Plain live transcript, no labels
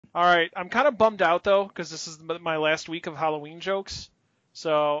All right, I'm kind of bummed out though because this is my last week of Halloween jokes.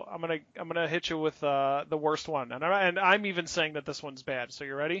 So I'm gonna hit you with the worst one, and I'm even saying that this one's bad. So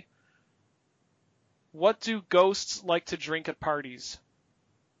you ready? What do ghosts like to drink at parties?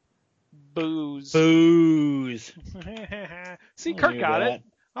 Booze. Booze. See, Kirk got it.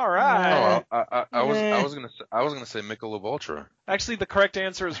 All right. Oh, I was gonna say Michelob Ultra. Actually, the correct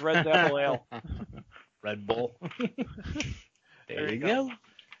answer is Red Devil Ale. Red Bull. There you go.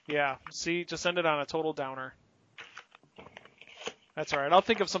 Yeah. See, just ended on a total downer. That's all right. I'll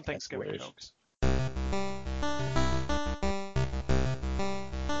think of some Thanksgiving jokes.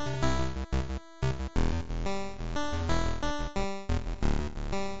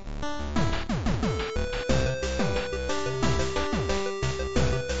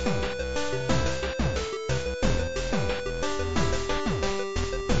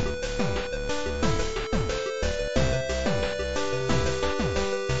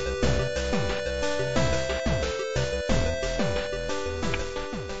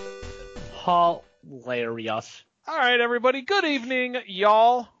 Hilarious. All right, everybody. Good evening,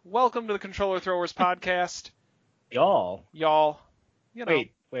 y'all. Welcome to the Controller Throwers podcast. Y'all. You know.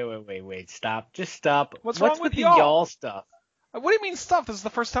 Wait. Stop. Just stop. What's wrong with the y'all? y'all stuff? What do you mean stuff? This is the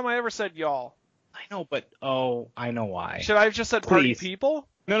first time I ever said y'all. I know, but I know why. Should I have just said party people?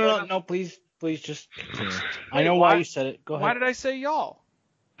 No. Please, just continue. I know why you said it. Go ahead. Why did I say y'all?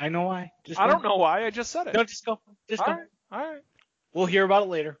 I know why. I don't know why. I just said it. No, just go. All right. We'll hear about it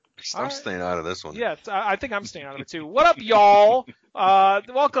later. I'm staying out of this one. Yeah, I think I'm staying out of it too. What up, y'all?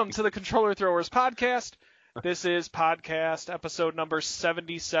 Welcome to the Controller Throwers podcast. This is podcast episode number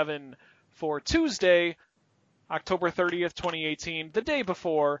 77 for Tuesday, October 30th, 2018, the day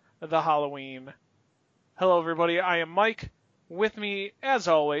before the Halloween. Hello, everybody. I am Mike. With me, as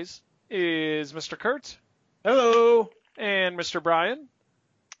always, is Mr. Kurt. Hello. And Mr. Brian.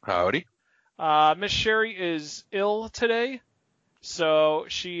 Howdy. Miss Sherry is ill today. So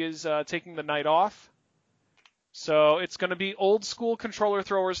she is taking the night off. So it's going to be old school controller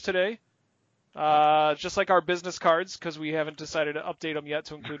throwers today. Just like our business cards, because we haven't decided to update them yet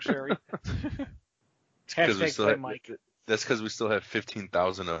to include Sherry. That's because we still have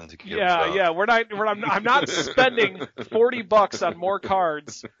 15,000 of them to give. Yeah. I'm not spending $40 on more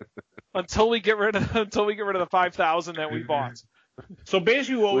cards until we get rid of the 5,000 that we bought. So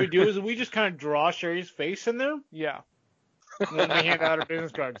basically, what we do is we just kind of draw Sherry's face in there. Yeah. And then we hand out our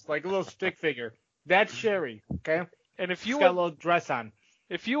business cards, like a little stick figure. That's Sherry, okay? And if you got a little dress on.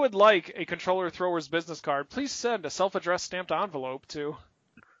 If you would like a Controller Throwers business card, please send a self-addressed stamped envelope to...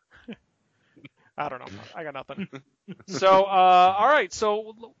 I don't know. I got nothing. So, all right.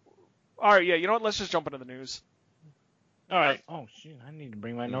 Yeah, you know what? Let's just jump into the news. All right. Oh, shit. I need to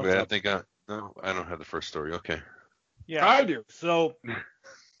bring my notes up. I don't have the first story. Okay. Yeah. I do. So,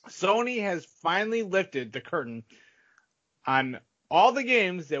 Sony has finally lifted the curtain on all the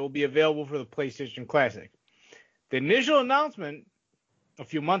games that will be available for the PlayStation Classic. The initial announcement a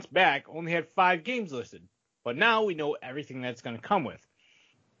few months back only had 5 games listed, but now we know everything that's going to come with.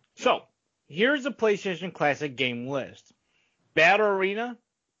 So, here's the PlayStation Classic game list. Battle Arena,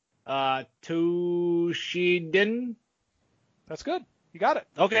 Tushiden. That's good. You got it.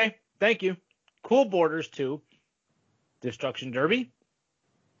 Okay, thank you. Cool Borders 2, Destruction Derby,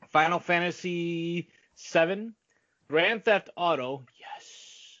 Final Fantasy 7, Grand Theft Auto,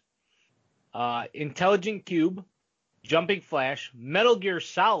 yes. Intelligent Cube, Jumping Flash, Metal Gear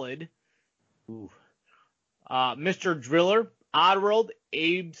Solid, Mr. Driller, Oddworld,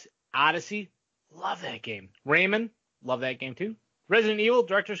 Abe's Odyssey, love that game. Rayman, love that game too. Resident Evil,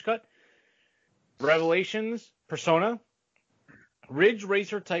 Director's Cut, Revelations, Persona, Ridge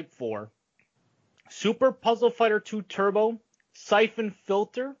Racer Type 4, Super Puzzle Fighter 2 Turbo, Siphon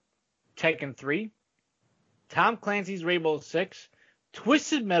Filter, Tekken 3, Tom Clancy's Rainbow Six,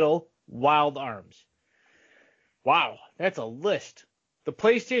 Twisted Metal, Wild Arms. Wow, that's a list. The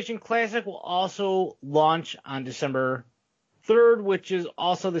PlayStation Classic will also launch on December 3rd, which is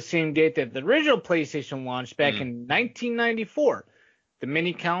also the same date that the original PlayStation launched back in 1994. The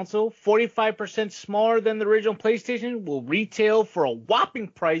mini console, 45% smaller than the original PlayStation, will retail for a whopping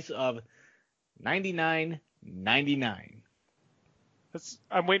price of $99.99.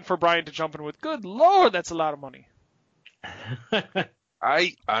 I'm waiting for Brian to jump in with, good Lord, that's a lot of money.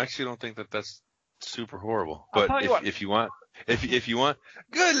 I actually don't think that's super horrible. But if you want,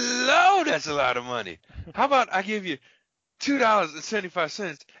 good Lord, that's a lot of money. How about I give you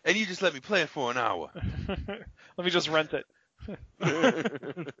 $2.75 and you just let me play it for an hour? Let me just rent it.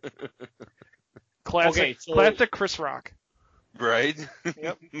 Classic Chris Rock. Right?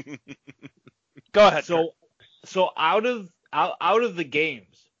 Yep. Go ahead. So out of the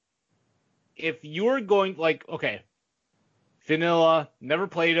games, if you're going like, okay, vanilla, never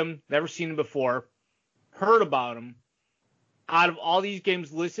played them, never seen them before, heard about them. Out of all these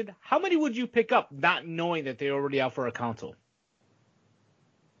games listed, how many would you pick up not knowing that they're already out for a console?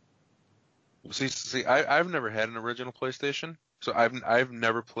 See, I've never had an original PlayStation, so I've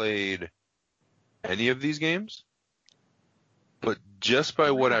never played any of these games. But just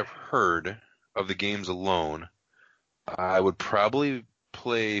by what I've heard of the games alone, I would probably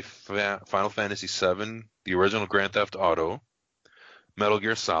play Final Fantasy VII, the original Grand Theft Auto, Metal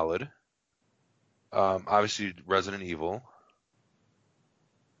Gear Solid, obviously Resident Evil,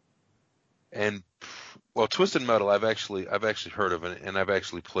 and well, Twisted Metal I've actually heard of it and I've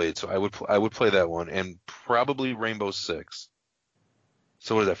actually played, so I would play that one, and probably Rainbow Six.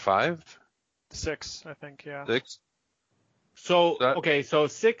 So what is that, 5? 6, I think, yeah. 6? So okay, so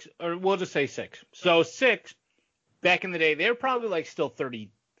 6, or we'll just say 6. So 6, back in the day, they were probably like still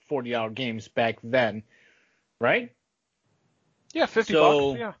 $30-$40 games back then, right? Yeah,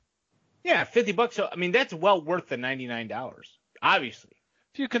 $50. Yeah. Yeah, $50. So I mean, that's well worth the $99, obviously.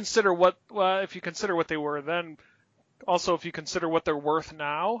 If you consider what they were then, also if you consider what they're worth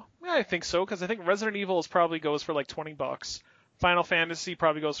now, yeah, I think so, because I think Resident Evil probably goes for like $20. Final Fantasy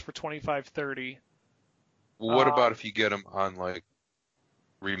probably goes for $25-$30. Well, what about if you get them on like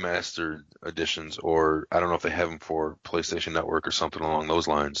remastered editions, or I don't know if they have them for PlayStation Network or something along those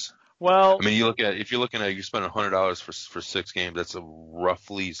lines? Well, I mean, if you're looking at you spend $100 for 6 games, that's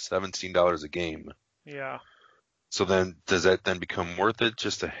roughly $17 a game. Yeah. So then, does that then become worth it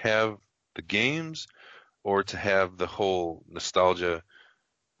just to have the games, or to have the whole nostalgia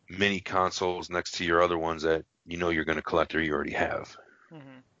mini consoles next to your other ones that you know you're going to collect or you already have?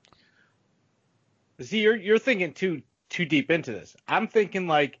 Mm-hmm. See, you're thinking too deep into this. I'm thinking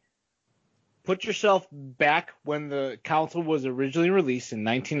like, put yourself back when the console was originally released in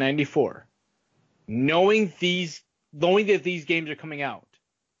 1994, knowing that these games are coming out.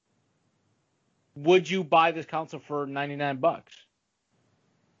 Would you buy this console for $99?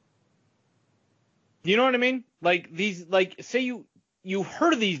 You know what I mean? Like these, like say you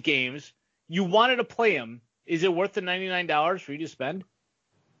heard of these games, you wanted to play them. Is it worth the $99 for you to spend?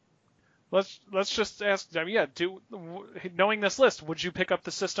 Let's just ask them. Yeah, knowing this list, would you pick up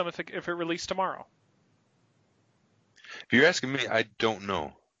the system if it released tomorrow? If you're asking me, I don't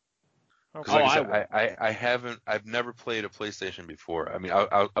know. Okay. Like I said, I've never played a PlayStation before. I mean,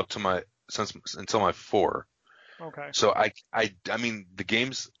 until my 4. Okay. So I mean, the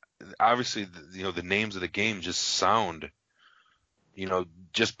games, obviously, the names of the game just sound,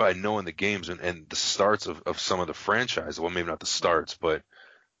 just by knowing the games and the starts of some of the franchise. Well, maybe not the starts, but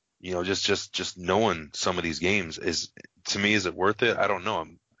just knowing some of these games to me, is it worth it? I don't know.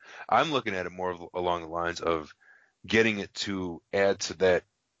 I'm looking at it more along the lines of getting it to add to that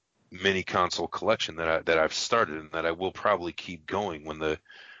mini console collection that I've started, and that I will probably keep going when the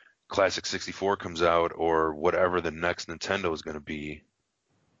Classic 64 comes out, or whatever the next Nintendo is going to be.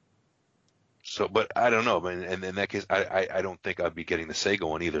 So, but I don't know. And in that case, I don't think I'd be getting the Sega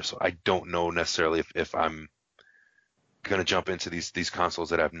one either. So I don't know necessarily if I'm going to jump into these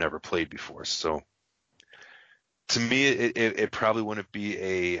consoles that I've never played before. So to me, it probably wouldn't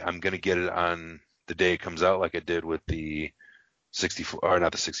be I'm going to get it on the day it comes out, like I did with the 64, or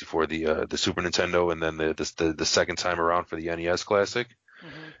not the 64, the Super Nintendo, and then the second time around for the NES Classic.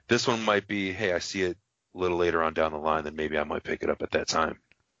 Mm-hmm. This one might be, hey, I see it a little later on down the line, then maybe I might pick it up at that time.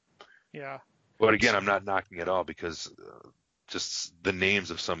 Yeah. But again, I'm not knocking it all, because just the names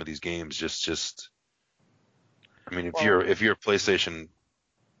of some of these games just I mean, if you're a PlayStation,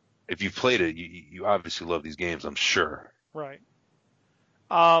 if you've played it, you obviously love these games, I'm sure. Right.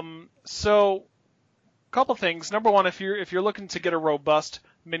 So a couple things. Number one, if you're looking to get a robust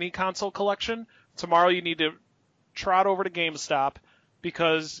mini console collection, tomorrow you need to trot over to GameStop,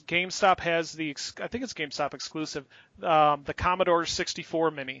 because GameStop has I think it's GameStop exclusive, the Commodore 64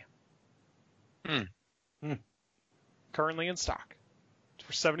 Mini. Currently in stock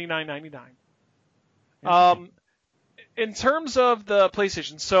for $79.99. In terms of the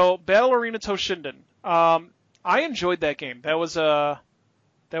PlayStation, so Battle Arena Toshinden, I enjoyed that game. That was a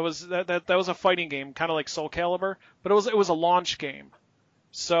fighting game, kind of like Soul Calibur, but it was a launch game.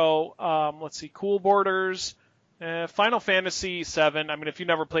 So let's see, Cool Borders, Final Fantasy VII. I mean, if you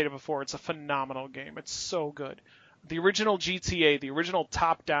never played it before, it's a phenomenal game. It's so good. The original GTA, the original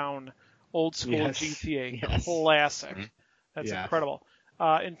top-down old school GTA, classic. Mm-hmm. That's incredible.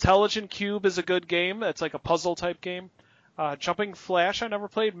 Intelligent Cube is a good game. It's like a puzzle type game. Jumping Flash I never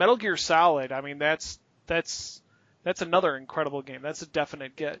played. Metal Gear Solid, I mean, that's another incredible game. That's a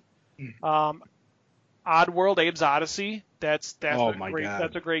definite get. Oddworld, Abe's Odyssey, that's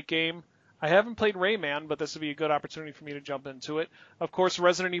a great game. I haven't played Rayman, but this would be a good opportunity for me to jump into it. Of course,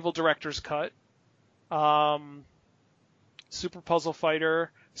 Resident Evil Director's Cut. Super Puzzle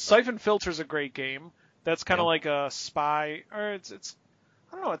Fighter. Siphon Filter's a great game. That's kind of like a spy, or it's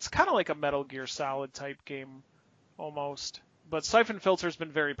I don't know, it's kind of like a Metal Gear Solid type game almost. But Siphon Filter's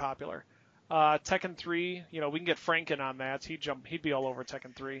been very popular. Tekken 3, we can get Franken on that. He'd be all over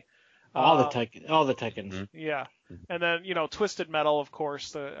Tekken 3. All the Tekken. Yeah, and then Twisted Metal, of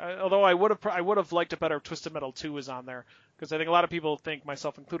course. Although I would have liked it better if Twisted Metal 2 was on there, because I think a lot of people think,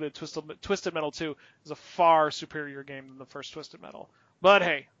 myself included, Twisted Metal 2 is a far superior game than the first Twisted Metal. But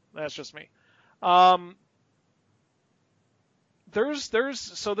hey, that's just me. So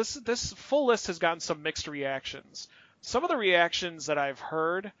this full list has gotten some mixed reactions. Some of the reactions that I've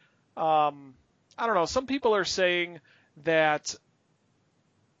heard, I don't know. Some people are saying that,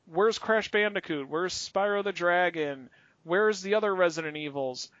 where's Crash Bandicoot? Where's Spyro the Dragon? Where's the other Resident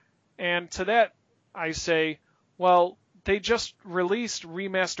Evils? And to that, I say, well, they just released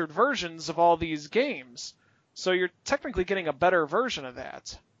remastered versions of all these games. So you're technically getting a better version of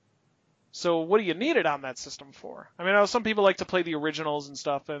that. So what do you need it on that system for? I mean, I know some people like to play the originals and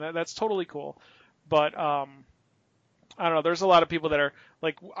stuff, and that's totally cool. But I don't know. There's a lot of people that are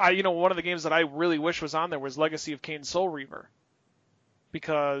like, one of the games that I really wish was on there was Legacy of Kain Soul Reaver,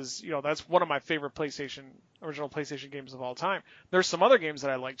 because that's one of my favorite original PlayStation games of all time. There's some other games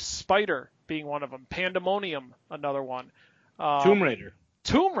that I liked, Spider being one of them, Pandemonium another one, Tomb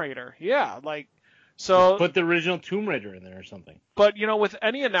Raider, yeah, like. So put the original Tomb Raider in there or something. But with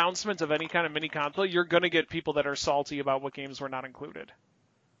any announcement of any kind of mini console, you're going to get people that are salty about what games were not included.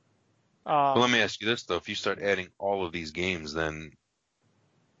 Well, let me ask you this though: if you start adding all of these games, then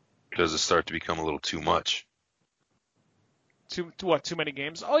does it start to become a little too much? Too many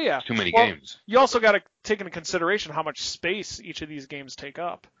games? Oh yeah, too many games. You also got to take into consideration how much space each of these games take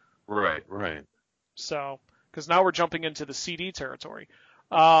up. Right. So, because now we're jumping into the CD territory.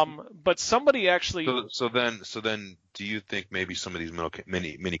 But somebody actually. So then, do you think maybe some of these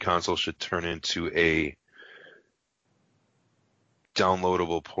mini consoles should turn into a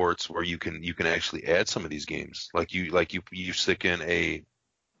downloadable ports where you can actually add some of these games? Like you stick in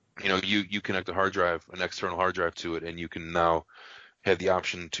you connect an external hard drive to it, and you can now have the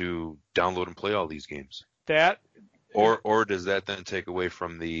option to download and play all these games. Or does that then take away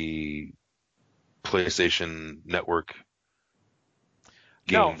from the PlayStation Network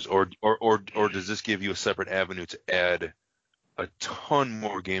games? No. Or does this give you a separate avenue to add a ton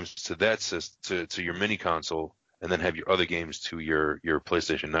more games to that system, to your mini console, and then have your other games to your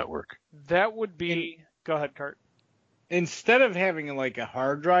PlayStation Network? That would be. Go ahead, Kurt. Instead of having like a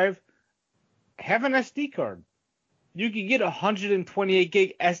hard drive, have an SD card. You can get a 128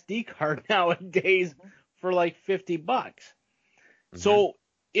 gig SD card nowadays for like $50. Mm-hmm. So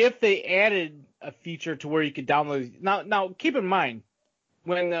if they added a feature to where you could download now keep in mind,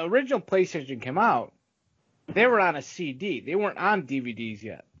 when the original PlayStation came out, they were on a CD. They weren't on DVDs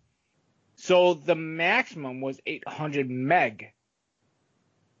yet. So the maximum was 800 meg.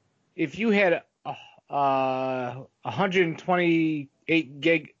 If you had a 128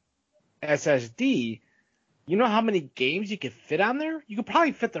 gig SSD, you know how many games you could fit on there? You could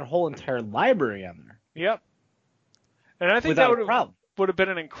probably fit their whole entire library on there. Yep. And I think that would have been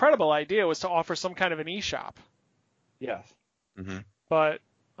an incredible idea, was to offer some kind of an eShop. Yes. Mm-hmm. But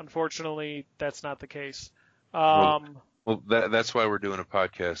unfortunately, that's not the case. That's why we're doing a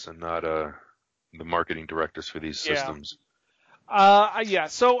podcast and not the marketing directors for these systems. Yeah.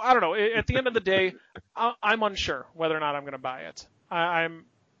 So I don't know. At the end of the day, I'm unsure whether or not I'm going to buy it.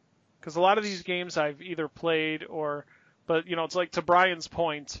 Because a lot of these games I've either played but it's like, to Brian's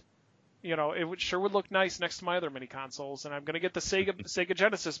point, it sure would look nice next to my other mini consoles, and I'm going to get the Sega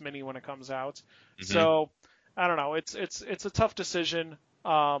Genesis Mini when it comes out. Mm-hmm. So I don't know. It's a tough decision.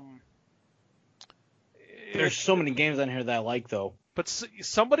 There's so many games on here that I like, though. But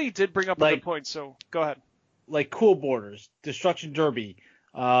somebody did bring up a good point, so go ahead. Like Cool Borders, Destruction Derby,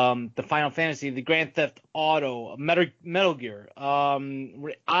 the Final Fantasy, the Grand Theft Auto, Metal Gear,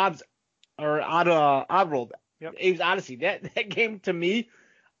 Oddworld, yep. Abe's Odyssey. That game, to me,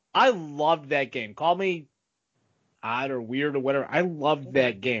 I loved that game. Call me odd or weird or whatever. I loved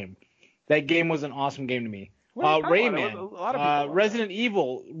that game. That game was an awesome game to me. Rayman, Resident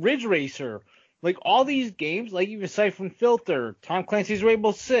Evil, Ridge Racer, like all these games, like even Siphon Filter, Tom Clancy's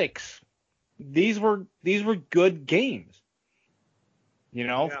Rainbow Six. These were good games,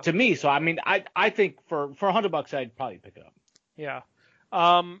 to me. So I mean, I think for $100 I'd probably pick it up. Yeah,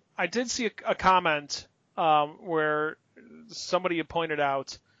 I did see a comment where somebody had pointed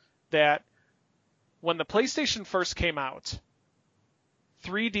out that when the PlayStation first came out,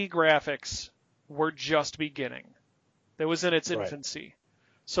 3D graphics were just beginning. That was in its infancy.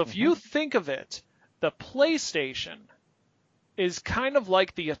 So if you think of it, the PlayStation is kind of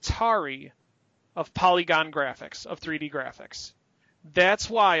like the Atari of polygon graphics, of 3D graphics. That's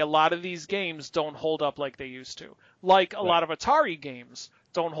why a lot of these games don't hold up like they used to. Like a lot of Atari games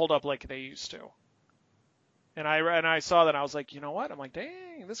don't hold up like they used to. And I saw that and I was like, you know what? I'm like,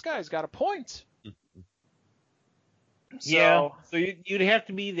 dang, this guy's got a point. So you'd have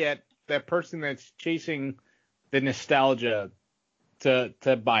to be that person that's chasing the nostalgia to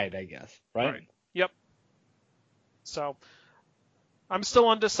buy it, I guess, right? Yep. So I'm still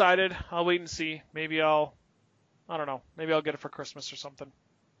undecided. I'll wait and see. I don't know. Maybe I'll get it for Christmas or something.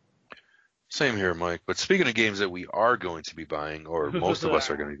 Same here, Mike. But speaking of games that we are going to be buying, or most of us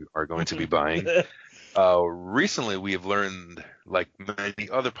are going to be buying, recently we have learned, like many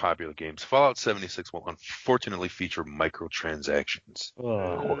other popular games, Fallout 76 will unfortunately feature microtransactions.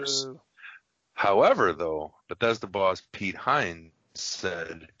 Of course. However, though, Bethesda boss Pete Hines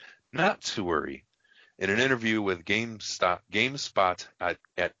said not to worry. In an interview with GameSpot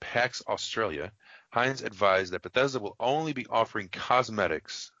at PAX Australia, Hines advised that Bethesda will only be offering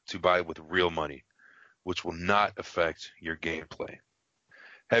cosmetics to buy with real money, which will not affect your gameplay.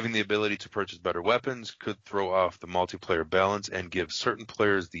 Having the ability to purchase better weapons could throw off the multiplayer balance and give certain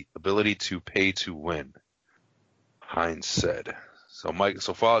players the ability to pay to win, Hines said. So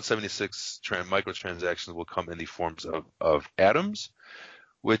Fallout 76 microtransactions will come in the forms of atoms,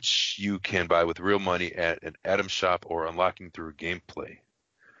 which you can buy with real money at an Atom shop or unlocking through gameplay.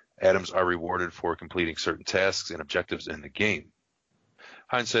 Atoms are rewarded for completing certain tasks and objectives in the game.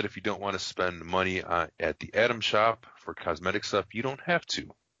 Hines said if you don't want to spend money at the Atom shop for cosmetic stuff, you don't have to.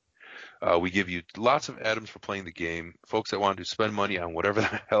 We give you lots of atoms for playing the game. Folks that want to spend money on whatever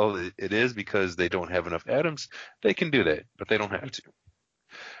the hell it is because they don't have enough atoms, they can do that, but they don't have to.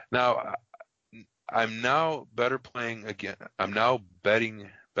 Now, I'm now betting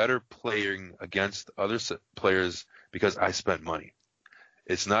better playing against other players because I spent money.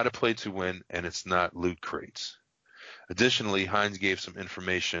 It's not a play to win, and it's not loot crates. Additionally, Hines gave some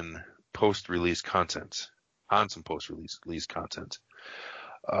information on some post-release content.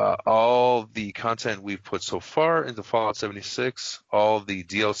 All the content we've put so far into Fallout 76, all the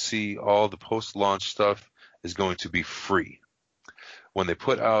DLC, all the post-launch stuff is going to be free. When they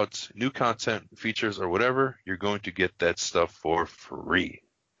put out new content, features, or whatever, you're going to get that stuff for free.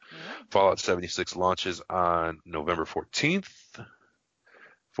 Fallout 76 launches on November 14th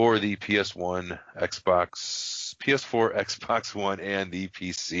for the PS4, Xbox One, and the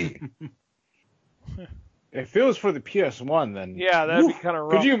PC. If it was for the PS1, then yeah, that'd be kind of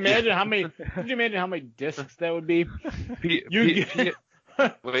rough. Could you imagine how many discs that would be? You'd go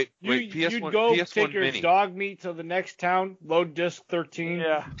PS1 take your Mini. dog meat to the next town, load disc 13.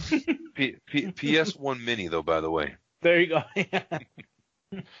 Yeah. PS1 Mini, though, by the way. There you go.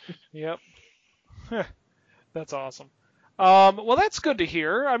 Yep. That's awesome. Well, that's good to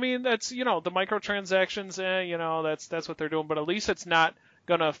hear. I mean, that's, the microtransactions, that's what they're doing, but at least it's not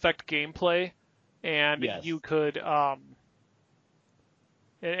going to affect gameplay, and you could, and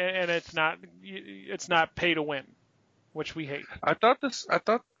it's not pay to win, which we hate. I thought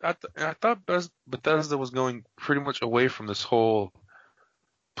Bethesda was going pretty much away from this whole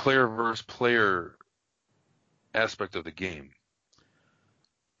player versus player aspect of the game.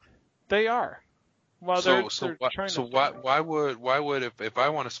 They are. Well, why would if I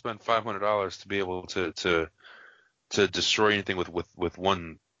want to spend $500 to be able to destroy anything with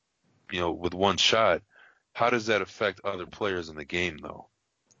one shot, how does that affect other players in the game though?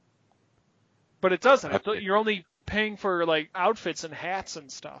 But it doesn't. You're only paying for like outfits and hats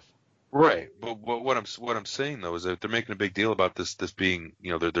and stuff. Right, but what I'm saying though is that they're making a big deal about this being,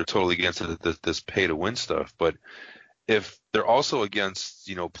 they're totally against this pay to win stuff. But if they're also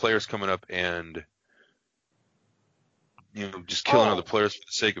against players coming up and just killing other players for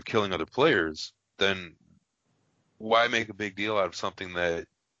the sake of killing other players, then why make a big deal out of something that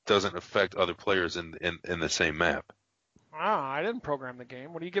doesn't affect other players in the same map? I didn't program the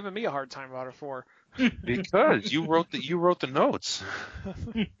game. What are you giving me a hard time about it for? Because you wrote the notes.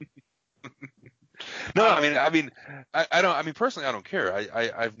 No, I mean personally I don't care.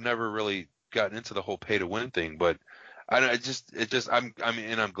 I've never really gotten into the whole pay to win thing, but I'm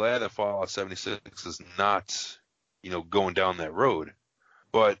glad that Fallout 76 is not going down that road,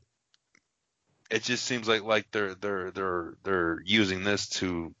 but it just seems like they're using this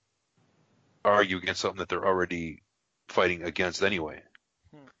to argue against something that they're already fighting against anyway.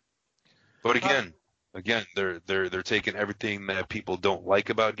 But again, they're taking everything that people don't like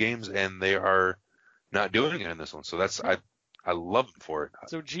about games and they are not doing it in this one. So I love them for it.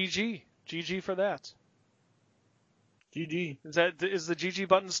 So GG for that. GG. Is the GG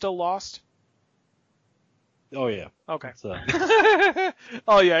button still lost? Oh yeah. Okay.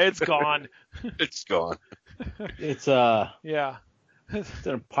 Oh yeah, it's gone. It's gone. It's yeah. It's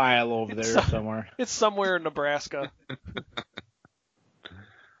in a pile over there somewhere. It's somewhere in Nebraska.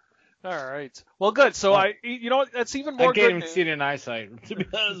 All right. Well, good. So that's even more good. I can't even see it in eyesight. To be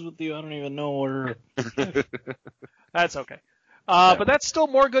honest with you, I don't even know where. That's okay. But that's still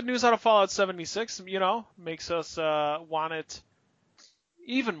more good news out of Fallout 76. Makes us want it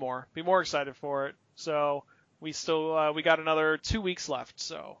even more. Be more excited for it. So we got another 2 weeks left.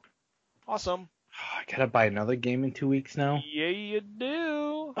 So awesome. I gotta buy another game in 2 weeks now. Yeah, you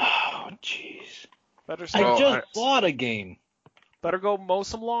do. Oh, jeez. Better start. I just bought a game. Better go mow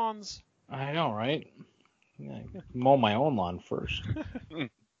some lawns. I know, right? Mow my own lawn first.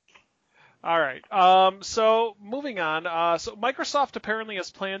 All right. So moving on. So Microsoft apparently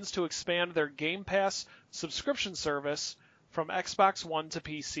has plans to expand their Game Pass subscription service from Xbox One to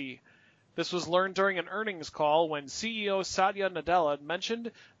PC. This was learned during an earnings call when CEO Satya Nadella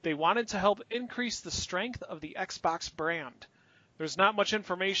mentioned they wanted to help increase the strength of the Xbox brand. There's not much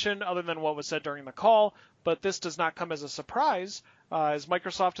information other than what was said during the call, but this does not come as a surprise, as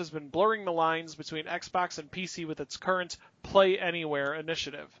Microsoft has been blurring the lines between Xbox and PC with its current Play Anywhere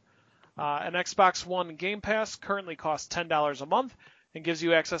initiative. An Xbox One Game Pass currently costs $10 a month and gives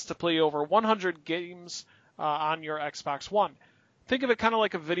you access to play over 100 games on your Xbox One. Think of it kind of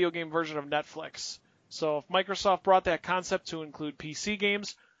like a video game version of Netflix. So if Microsoft brought that concept to include PC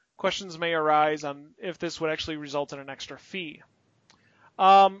games, questions may arise on if this would actually result in an extra fee.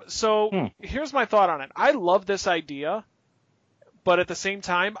 Here's my thought on it. I love this idea, but at the same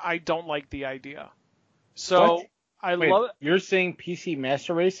time, I don't like the idea. So what? You're saying PC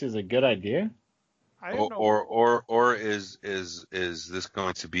Master Race is a good idea? Or is this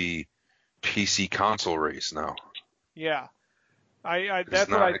going to be PC console race now? Yeah. Because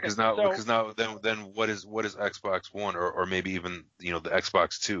now then what is Xbox One or maybe even the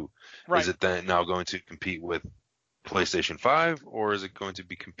Xbox 2? Right. Is it then now going to compete with PlayStation 5 or is it going to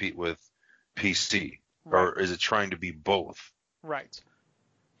compete with PC? Right. Or is it trying to be both? Right.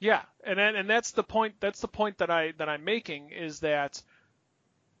 Yeah, and that's the point. That's the point that I'm making is that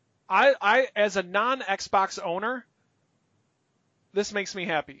I as a non-Xbox owner, this makes me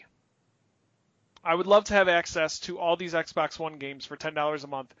happy. I would love to have access to all these Xbox One games for $10 a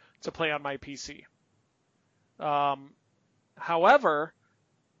month to play on my PC. However,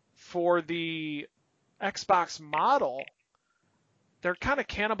 for the Xbox model, they're kind of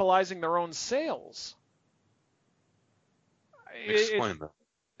cannibalizing their own sales. Explain that.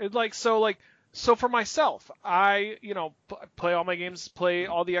 So for myself, I play all my games, play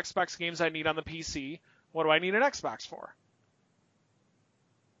all the Xbox games I need on the PC. What do I need an Xbox for?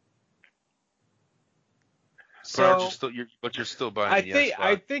 But you're still buying the Xbox.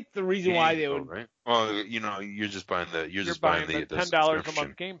 I think the reason why they would, right? Well, you're just buying the $10 a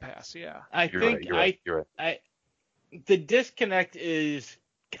month Game Pass. Yeah, you're right. The disconnect is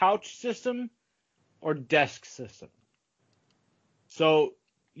couch system or desk system. So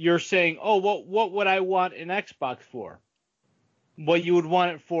you're saying, oh, what would I want an Xbox for? Well, you would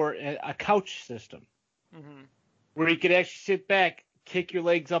want it for a couch system, where you could actually sit back, kick your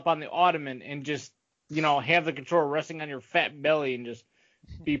legs up on the ottoman, and just have the controller resting on your fat belly and just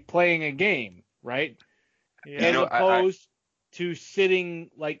be playing a game, right? Yeah. As opposed to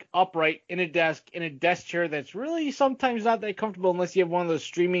sitting like upright in a desk chair that's really sometimes not that comfortable unless you have one of those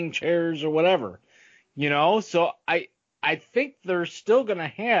streaming chairs or whatever, So I think they're still going to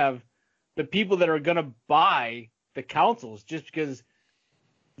have the people that are going to buy the consoles just because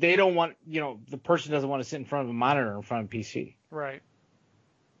they don't want, the person doesn't want to sit in front of a monitor in front of a PC. Right.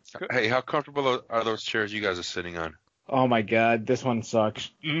 Hey, how comfortable are those chairs you guys are sitting on? Oh my God, this one sucks.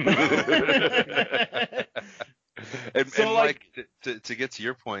 And Mike, to get to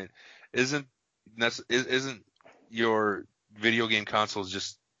your point, isn't your video game consoles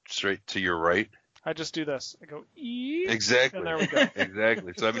just straight to your right? I just do this. I go exactly, and there we go.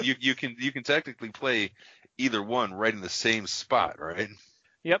 Exactly. So I mean, you can technically play either one right in the same spot, right?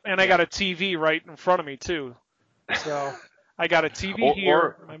 Yep, and I got a TV right in front of me too. So I got a TV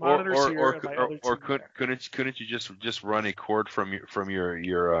here, my monitor's here, and my other TV couldn't you just run a cord from your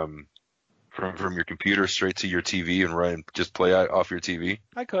computer straight to your TV and just play off your TV?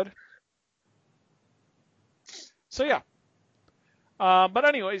 I could. So yeah. But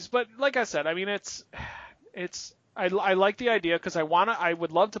anyways, like I said, I mean I like the idea because I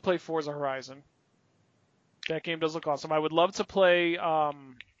would love to play Forza Horizon. That game does look awesome. I would love to play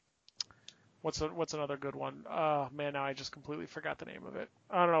What's another good one? Man, now I just completely forgot the name of it.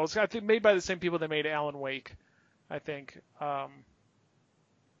 I don't know. It's I think made by the same people that made Alan Wake, I think.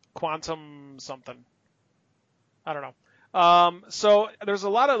 Quantum something. I don't know. So there's a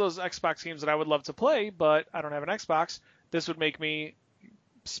lot of those Xbox games that I would love to play, but I don't have an Xbox. This would make me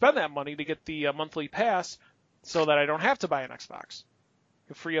spend that money to get the monthly pass so that I don't have to buy an Xbox. I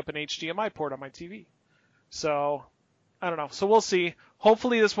could free up an HDMI port on my TV. So I don't know. So we'll see.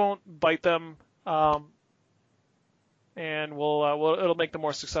 Hopefully this won't bite them, and it'll make them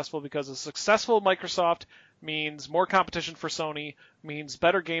more successful, because a successful Microsoft means more competition for Sony, means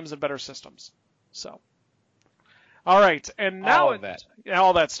better games and better systems. So, all right, and now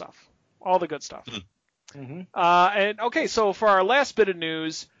all that stuff, all the good stuff. Mm-hmm. And okay, so for our last bit of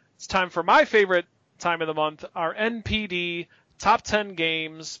news, it's time for my favorite time of the month, our NPD top 10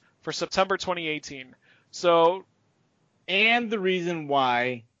 games for September 2018. So. And the reason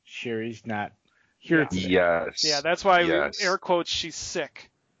why Sherry's not here today. Yes. Yeah, that's why air quotes, she's sick.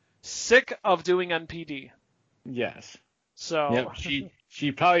 Sick of doing NPD. Yes. So yep,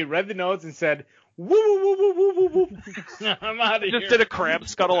 she probably read the notes and said, woo woo woo woo woo woo woo. I'm out of here. Just did a crab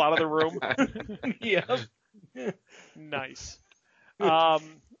scuttle out of the room. Yep. Nice. All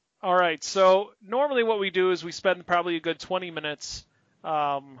right, so normally what we do is we spend probably a good 20 minutes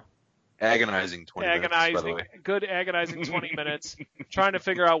agonizing 20 minutes, by the way. Good agonizing 20 minutes trying to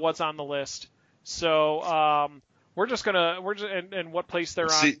figure out what's on the list. So we're just and what place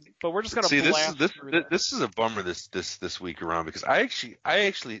they're on, but we're just gonna blast through this. This is a bummer this week around, because I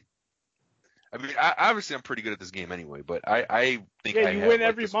actually mean, obviously I'm pretty good at this game anyway, but I think I have win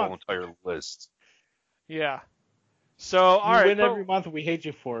every this month. whole entire list. Yeah. So all right, win every month, and we hate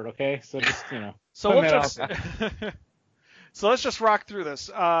you for it. Okay, so just So we'll just. So let's just rock through this.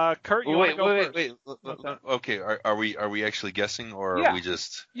 Kurt, you want to go first? Wait. Okay, are we actually guessing, or are we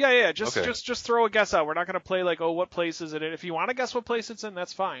just? Yeah. Just throw a guess out. We're not going to play like, what place is it in? If you want to guess what place it's in,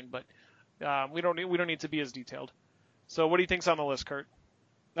 that's fine. But we don't need to be as detailed. So what do you think's on the list, Kurt?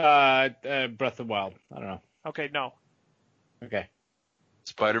 Breath of the Wild. I don't know. Okay, no. Okay.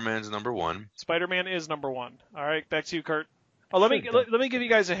 Spider-Man's number 1. Spider-Man is number 1. All right, back to you, Kurt. Oh, let me give you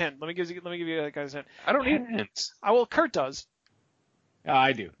guys a hint. Let me give you guys a hint. I don't need hints. Well, Kurt does.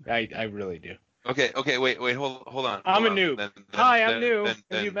 I do. I really do. Okay. Wait. Hold on. I'm a noob. Hi, I'm new.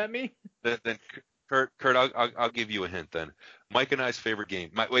 Have you met me? Then Kurt, I'll give you a hint then. Mike and I's favorite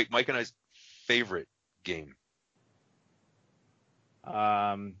game. Mike and I's favorite game.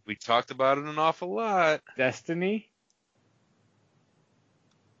 We talked about it an awful lot. Destiny.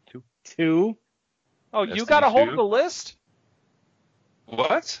 2. Oh, Destiny you got a hold 2? of the list?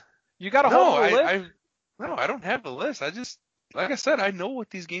 What? You got a hold of the list? No, I don't have the list. I just, like I said, I know what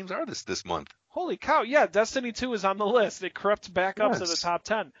these games are this month. Holy cow! Yeah, Destiny 2 is on the list. It crept back up to the top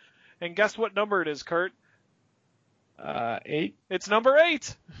 10. And guess what number it is, Kurt? 8. It's number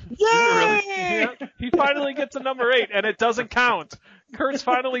 8. Yay! Yeah, he finally gets a number 8, and it doesn't count. Kurt's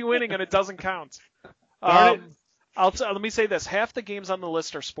finally winning, and it doesn't count. Let me say this: half the games on the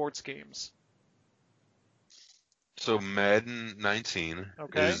list are sports games. So Madden 19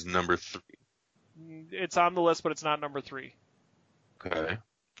 is number 3. It's on the list, but it's not number 3. Okay.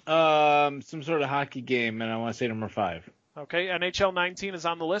 Some sort of hockey game, and I want to say number 5. Okay, NHL 19 is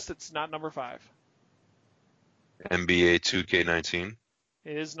on the list. It's not number 5. NBA 2K19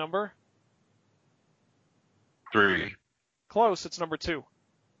 is number 3. Close. It's number 2.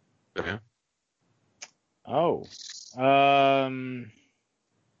 Okay. Oh.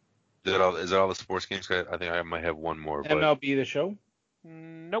 Is that all the sports games? I think I might have one more. But... MLB The Show?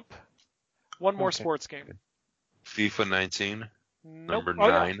 Nope. One more sports game. FIFA 19. Nope. Number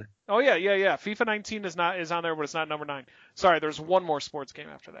 9. Oh yeah. FIFA 19 is on there, but it's not number 9. Sorry, there's one more sports game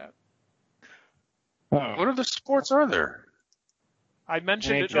after that. Oh. What other sports are there? I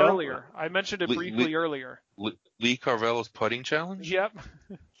mentioned it earlier. I mentioned it briefly earlier. Lee Carvello's putting challenge? Yep.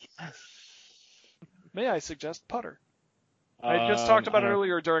 Yes. May I suggest putter? I just talked about it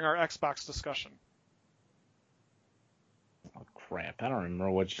earlier during our Xbox discussion. Oh crap! I don't remember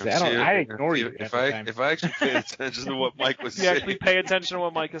what you said. I ignore you. If I actually pay attention to what Mike was saying. You actually pay attention to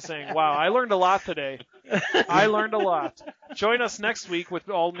what Mike is saying. Wow, I learned a lot today. I learned a lot. Join us next week with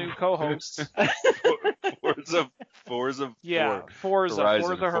all new co-hosts. Forza Horizon. Yeah,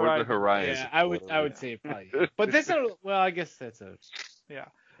 I would say probably. But this, I guess that's a. Yeah.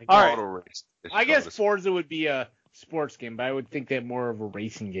 All right. Race. I guess Forza would be a sports game, but I would think that more of a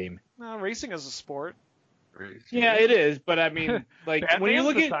racing game. No, racing is a sport. Yeah, it is, but I mean, like when you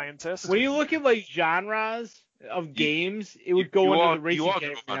look at like genres of games, it would go into the racing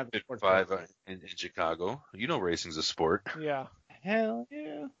game. You walk 55 in Chicago. You know racing's a sport. Yeah. Hell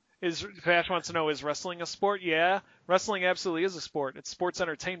yeah. Pash wants to know, is wrestling a sport? Yeah, wrestling absolutely is a sport. It's sports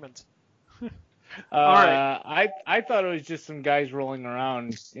entertainment. All right. I thought it was just some guys rolling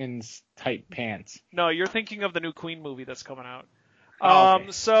around in tight pants. No, you're thinking of the new Queen movie that's coming out.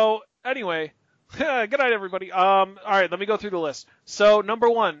 Okay. So anyway, good night, everybody. All right, let me go through the list. So number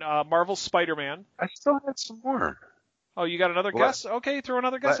 1, Marvel Spider-Man. I still had some more. Oh, you got another guess? Okay, throw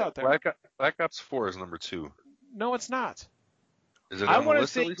another guess out there. Black Ops 4 is number 2. No, it's not. Is it I on the want to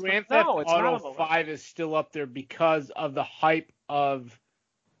list at say least? Grand Theft No, it's not on Auto the 5 is still up there because of the hype of,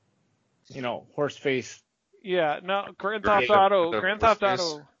 Horseface. Yeah, no, Grand Theft Auto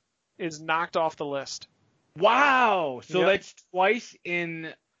is knocked off the list. Wow. So Yep. that's twice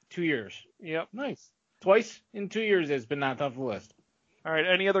in 2 years. Yep. Nice. Twice in 2 years it's been knocked off the list. All right,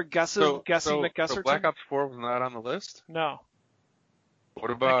 any other guesses? So McGuesserton? Black Ops 4 was not on the list? No.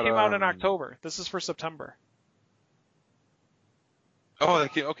 What about... It came out in October. This is for September. Oh,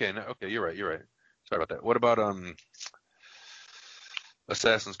 okay, you're right. Sorry about that. What about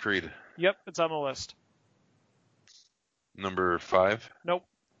Assassin's Creed? Yep, it's on the list. Number 5? Nope.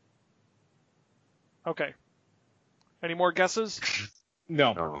 Okay. Any more guesses?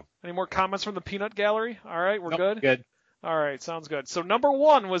 No. Any more comments from the peanut gallery? All right, we're Nope, good? Good. All right, sounds good. So number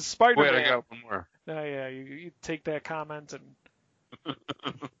 1 was Spider-Man. Wait, I got one more. Yeah, you take that comment and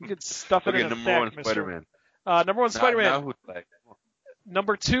you could stuff it Okay, in a number fact, 1, mister. Spider-Man. Number 1, Spider-Man. Now who's back?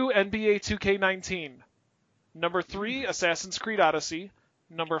 Number 2, NBA 2K19. Number 3, Assassin's Creed Odyssey.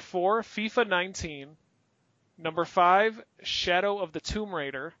 Number 4, FIFA 19. Number 5, Shadow of the Tomb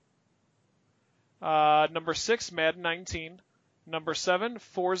Raider. Number 6, Madden 19. Number 7,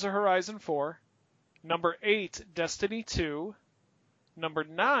 Forza Horizon 4. Number 8, Destiny 2. Number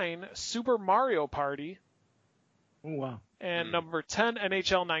 9, Super Mario Party. Oh, wow. And number 10,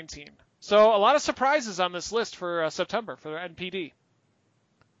 NHL 19. So a lot of surprises on this list for September for NPD.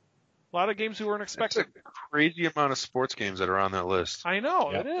 A lot of games we weren't expecting. That's a crazy amount of sports games that are on that list. I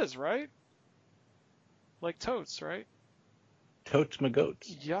know, Yep. It is, right? Like totes, right? Totes my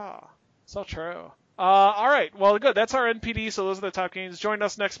goats. Yeah, so true. All right, well, good. That's our NPD, so those are the top games. Join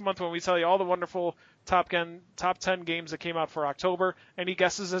us next month when we tell you all the wonderful top 10 games that came out for October. Any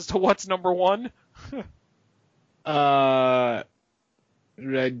guesses as to what's number 1? Red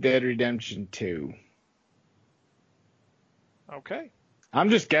Dead Redemption 2. Okay. I'm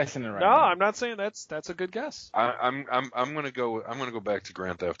just guessing it right No, now. I'm not saying that's a good guess. I'm gonna go back to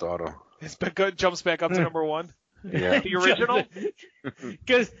Grand Theft Auto. It's been good. Jumps back up to number 1. Yeah. The original.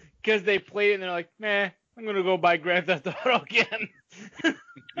 Because they played it and they're like, nah, I'm going to go buy Grand Theft Auto again.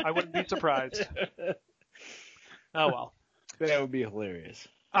 I wouldn't be surprised. Oh, well. That would be hilarious.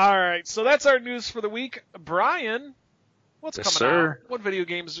 All right, so that's our news for the week. Brian, what's Yes, coming sir. out? What video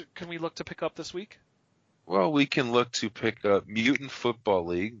games can we look to pick up this week? Well, we can look to pick up Mutant Football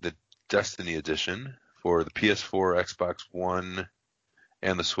League, the Destiny edition, for the PS4, Xbox One,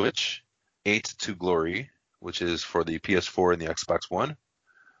 and the Switch. 8 to Glory, which is for the PS4 and the Xbox One.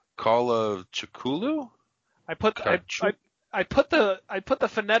 Call of Cthulhu? I put the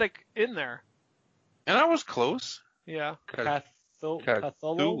phonetic in there. And I was close. Yeah.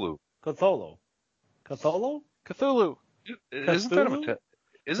 Cthulhu. Cthulhu. Isn't that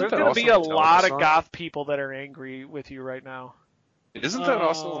There's going to be a lot of goth people that are angry with you right now. Isn't that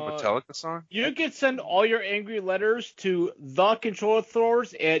also a Metallica song? You can send all your angry letters to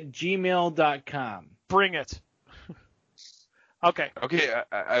thecontrollerthrowers@gmail.com. Bring it. Okay. Okay,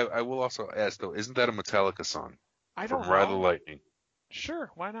 I will also ask, though, isn't that a Metallica song? I don't From Ride the know. Lightning.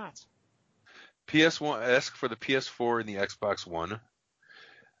 Sure, why not? PS1, ask for the PS4 and the Xbox One.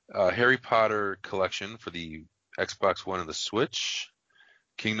 Harry Potter collection for the Xbox One and the Switch.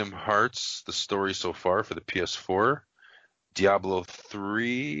 Kingdom Hearts, the story so far for the PS4. Diablo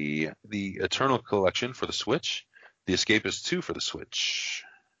 3, the Eternal collection for the Switch. The Escapist 2 for the Switch.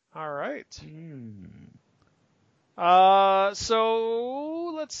 All right.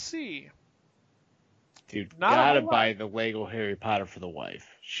 So let's see. Dude, Not a gotta whole lot. buy the Lego Harry Potter for the wife.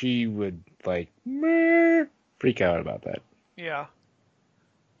 She would, freak out about that. Yeah.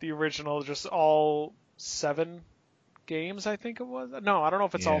 The original, just all 7 games, I think it was. No, I don't know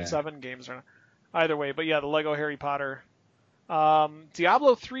if it's all Yeah. 7 games or not. Either way, but yeah, the Lego Harry Potter.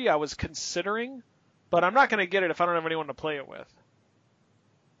 Diablo 3 I was considering, but I'm not going to get it if I don't have anyone to play it with.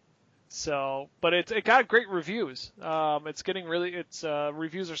 So, but it got great reviews. It's getting really,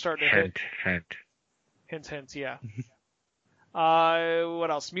 reviews are starting to hit. Hint, yeah.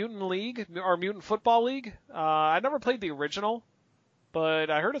 What else? Mutant League, or Mutant Football League. I never played the original, but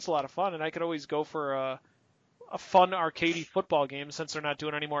I heard it's a lot of fun, and I could always go for a fun arcadey football game since they're not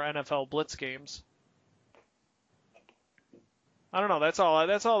doing any more NFL Blitz games. I don't know. That's all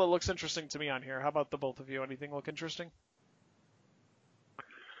that looks interesting to me on here. How about the both of you? Anything look interesting?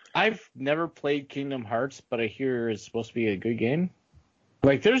 I've never played Kingdom Hearts, but I hear it's supposed to be a good game.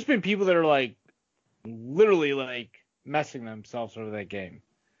 Like, there's been people that are like literally like messing themselves over that game.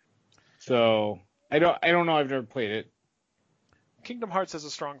 So I don't know. I've never played it. Kingdom Hearts has a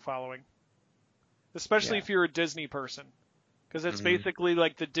strong following, especially if you're a Disney person, because it's basically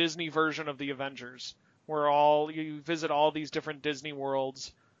like the Disney version of the Avengers, where you visit all these different Disney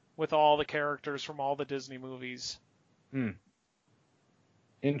worlds with all the characters from all the Disney movies.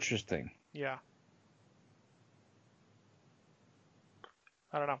 Interesting. Yeah.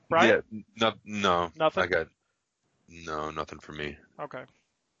 I don't know. Brian? Yeah, no. Nothing? Nothing for me. Okay.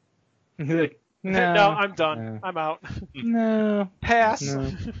 No, I'm done. No. I'm out. No. Pass.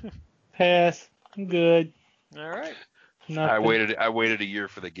 No. Pass. I'm good. All right. Nothing. I waited a year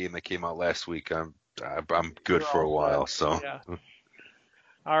for the game that came out last week. I'm good for a while. So. Yeah.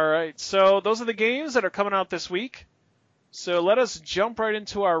 All right. So those are the games that are coming out this week. So let us jump right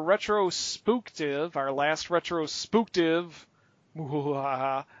into our Retrospective, our last Retrospective.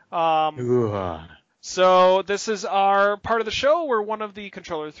 So this is our part of the show where one of the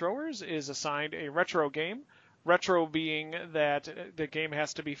controller throwers is assigned a retro game. Retro being that the game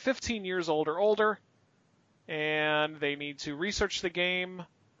has to be 15 years old or older, and they need to research the game,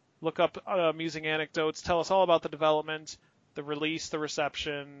 look up amusing anecdotes, tell us all about the development, the release, the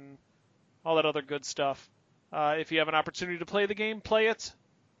reception, all that other good stuff. If you have an opportunity to play the game, play it.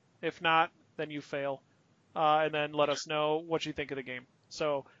 If not, then you fail. And then let us know what you think of the game.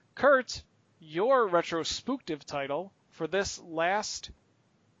 So, Kurt, your Retrospective title for this last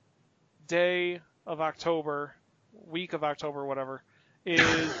day of October, week of October, whatever,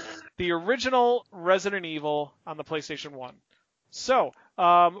 is the original Resident Evil on the PlayStation 1. So,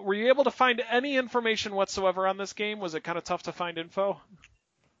 were you able to find any information whatsoever on this game? Was it kind of tough to find info?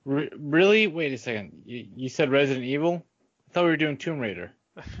 Really? Wait a second. You said Resident Evil? I thought we were doing Tomb Raider.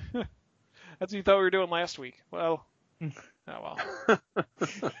 That's what you thought we were doing last week. Well, oh well.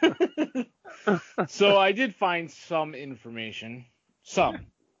 So I did find some information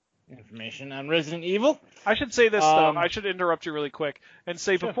on Resident Evil. I should say this, though. I should interrupt you really quick and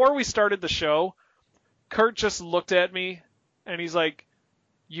say, before we started the show, Kurt just looked at me, and he's like,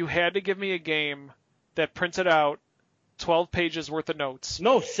 you had to give me a game that printed out 12 pages worth of notes.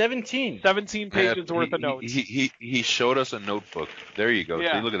 No, 17. 17 pages worth of notes. He showed us a notebook. There you go.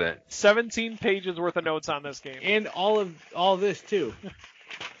 Yeah. See, look at that. 17 pages worth of notes on this game. And all this, too.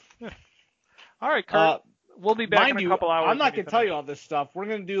 All right, Kurt. We'll be back in a couple hours. I'm not going to tell you all this stuff. We're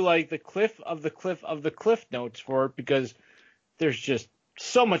going to do like the cliff of the cliff notes for it, because there's just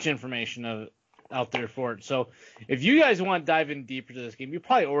so much information out there for it. So if you guys want to dive in deeper to this game, you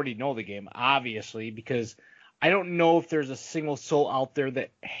probably already know the game, obviously, because I don't know if there's a single soul out there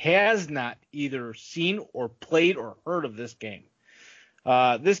that has not either seen or played or heard of this game.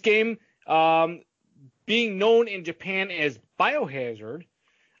 This game, being known in Japan as Biohazard,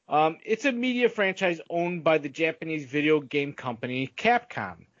 it's a media franchise owned by the Japanese video game company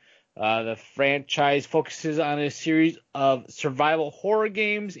Capcom. The franchise focuses on a series of survival horror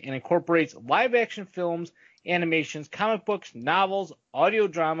games and incorporates live-action films, animations, comic books, novels, audio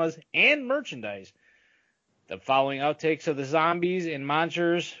dramas, and merchandise. The following outtakes of the zombies and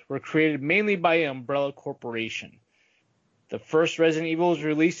monsters were created mainly by Umbrella Corporation. The first Resident Evil was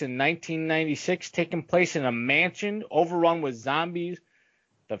released in 1996, taking place in a mansion overrun with zombies.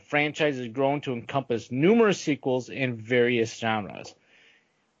 The franchise has grown to encompass numerous sequels in various genres,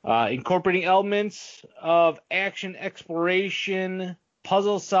 incorporating elements of action exploration,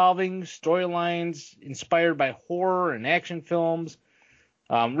 puzzle solving, storylines inspired by horror and action films.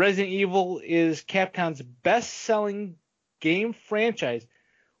 Resident Evil is Capcom's best-selling game franchise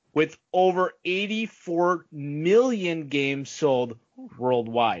with over 84 million games sold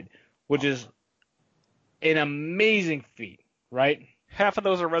worldwide, which is an amazing feat, right? Half of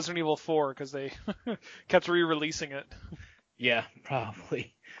those are Resident Evil 4 because they kept re-releasing it. Yeah,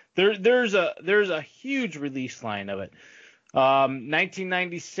 probably. There's a huge release line of it.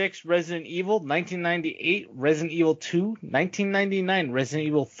 1996 Resident Evil, 1998 Resident Evil 2, 1999 Resident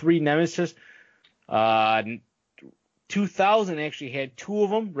Evil 3 Nemesis. 2000 actually had two of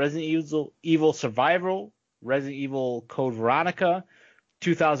them: Resident Evil Survival, Resident Evil Code Veronica.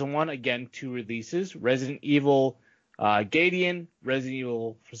 2001 again, two releases: Resident Evil Guardian, Resident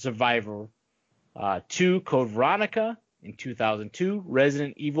Evil Survivor 2 Code Veronica. In 2002,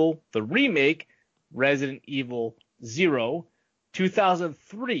 Resident Evil the Remake, Resident Evil 0.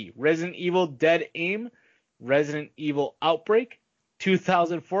 2003, Resident Evil Dead Aim, Resident Evil Outbreak.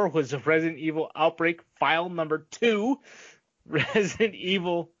 2004 was Resident Evil Outbreak File Number 2. Resident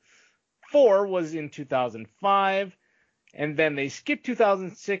Evil 4 was in 2005. And then they skipped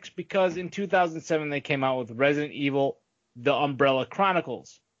 2006 because in 2007 they came out with Resident Evil: The Umbrella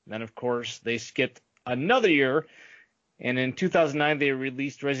Chronicles. Then, of course, they skipped another year. And in 2009 they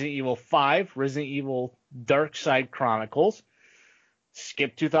released Resident Evil 5, Resident Evil Dark Side Chronicles.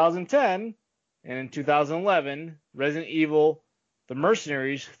 Skipped 2010. And in 2011, Resident Evil: The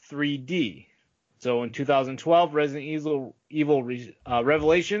Mercenaries 3D. So in 2012, Resident Evil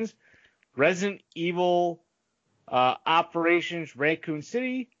Revelations, Resident Evil Operations Raccoon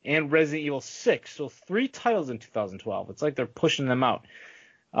City, and Resident Evil 6. So 3 titles in 2012. It's like they're pushing them out.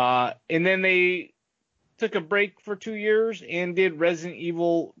 And then they took a break for 2 years and did Resident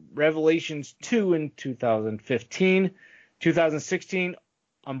Evil Revelations 2 in 2015. 2016,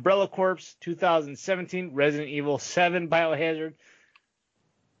 Umbrella Corps. 2017, Resident Evil 7 Biohazard.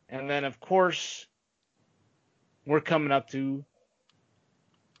 And then, of course, we're coming up to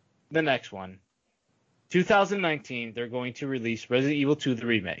the next one. 2019, they're going to release Resident Evil 2, the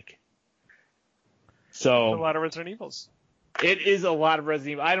remake. So a lot of Resident Evils. It is a lot of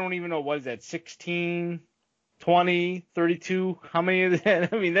Resident Evil. I don't even know, what is that, 16, 20, 32? How many of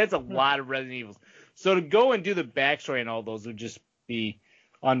that? I mean, that's a lot of Resident Evils. So to go and do the backstory and all those would just be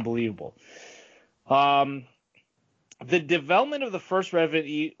unbelievable. The development of the first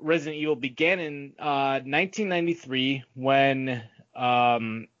Resident Evil began in 1993 when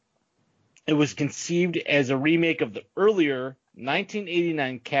it was conceived as a remake of the earlier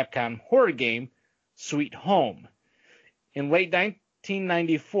 1989 Capcom horror game, Sweet Home. In late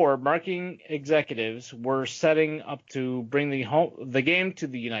 1994, marketing executives were setting up to bring the game to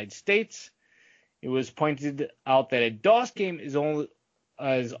the United States. It was pointed out that a DOS game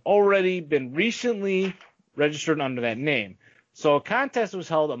has already been recently registered under that name. So a contest was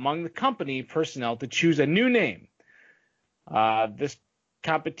held among the company personnel to choose a new name. This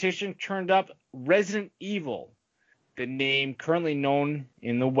competition turned up Resident Evil, the name currently known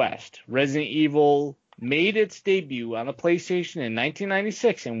in the West. Resident Evil made its debut on the PlayStation in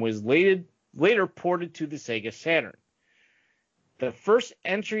 1996 and was later ported to the Sega Saturn. The first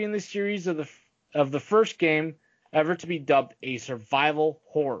entry in the series of the first game ever to be dubbed a survival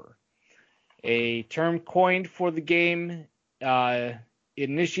horror, a term coined for the game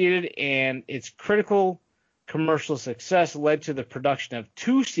initiated, and its critical commercial success led to the production of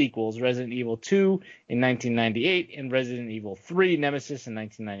 2 sequels, Resident Evil 2 in 1998 and Resident Evil 3 Nemesis in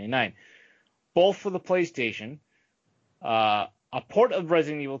 1999, both for the PlayStation. A port of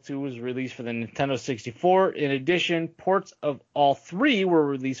Resident Evil 2 was released for the Nintendo 64. In addition, ports of all 3 were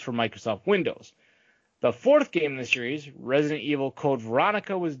released for Microsoft Windows. The 4th game in the series, Resident Evil Code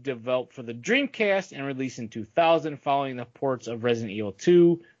Veronica, was developed for the Dreamcast and released in 2000 following the ports of Resident Evil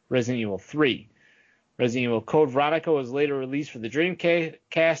 2, Resident Evil 3. Resident Evil Code Veronica was later released for the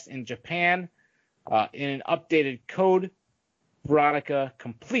Dreamcast in Japan in an updated Code Veronica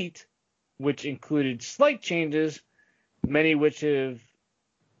Complete, which included slight changes, many which have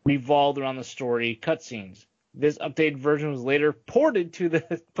revolved around the story cutscenes. This updated version was later ported to the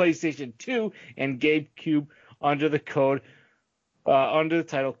PlayStation 2 and GameCube under the title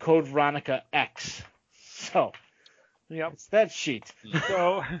Code Veronica X. So, yep, it's that sheet.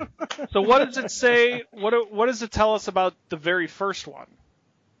 So what does it say? What does it tell us about the very first one?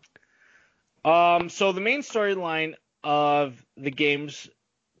 So the main storyline of the games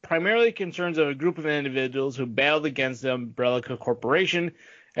primarily concerns of a group of individuals who battled against the Umbrella Corporation,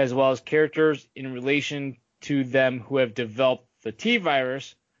 as well as characters in relation to them who have developed the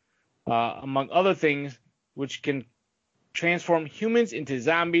T-virus, among other things, which can transform humans into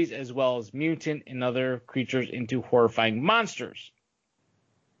zombies, as well as mutant and other creatures into horrifying monsters.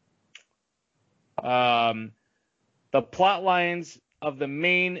 The plot lines of the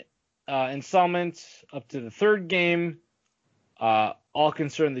main installments up to the 3rd game all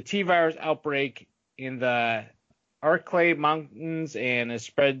concern the T-virus outbreak in the Arklay Mountains and is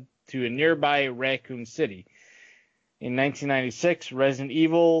spread to a nearby Raccoon City. In 1996, Resident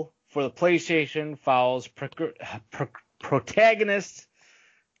Evil for the PlayStation follows protagonists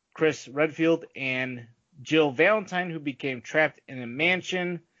Chris Redfield and Jill Valentine, who became trapped in a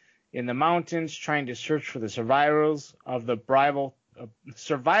mansion in the mountains trying to search for the survivors of the Bravo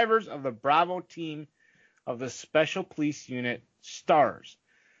team of the Special Police Unit STARS.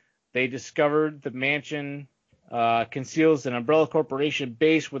 They discovered the mansion conceals an Umbrella Corporation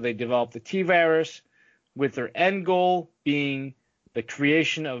base where they developed the T-virus, with their end goal being the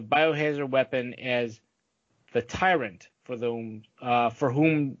creation of a biohazard weapon as the Tyrant, for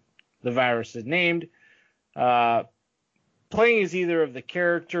whom the virus is named. Playing as either of the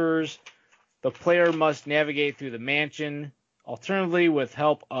characters, the player must navigate through the mansion Alternatively, with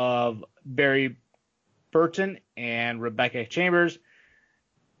help of Barry Burton and Rebecca Chambers,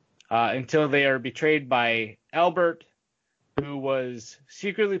 until they are betrayed by Albert, who was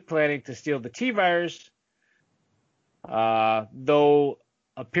secretly planning to steal the T-Virus, though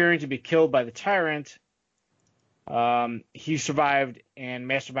appearing to be killed by the Tyrant. He survived and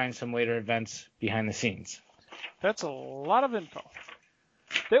masterminded some later events behind the scenes. That's a lot of info.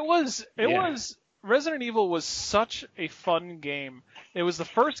 Resident Evil was such a fun game. It was the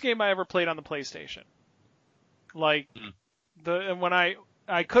first game I ever played on the PlayStation. When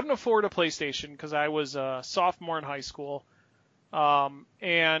I couldn't afford a PlayStation because I was a sophomore in high school,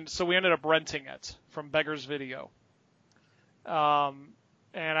 and so we ended up renting it from Beggar's Video. And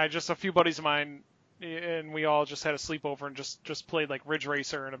a few buddies of mine, and we all just had a sleepover and just played like Ridge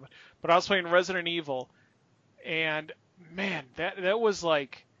Racer. But I was playing Resident Evil, and man, that was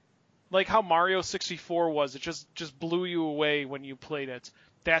like how Mario 64 was. It just blew you away when you played it.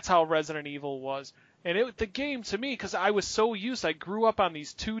 That's how Resident Evil was. And the game, to me, because I was so used, I grew up on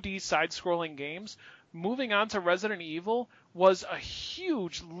these 2D side-scrolling games, moving on to Resident Evil was a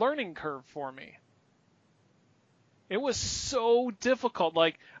huge learning curve for me. It was so difficult.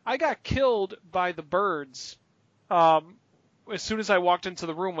 Like, I got killed by the birds as soon as I walked into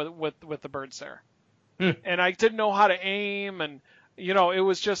the room with the birds there. And I didn't know how to aim, and, it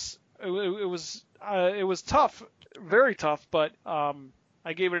was just... It was tough, very tough, but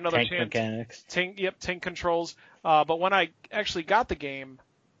I gave it another chance. Tank mechanics. Tank controls. But when I actually got the game,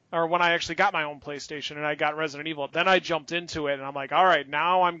 or when I actually got my own PlayStation and I got Resident Evil, then I jumped into it and I'm like, all right,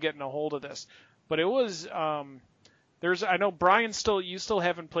 now I'm getting a hold of this. But it was I know Brian you still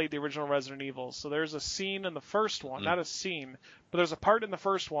haven't played the original Resident Evil, so there's a scene in the first one, not a scene, but there's a part in the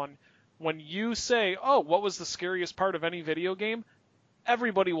first one when you say, oh, what was the scariest part of any video game?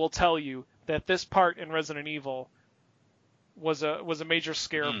 Everybody will tell you that this part in Resident Evil was a major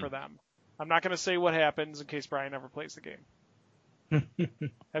scare for them. I'm not going to say what happens in case Brian ever plays the game.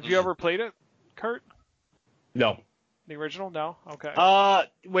 Have you ever played it, Kurt? No. The original? No? Okay.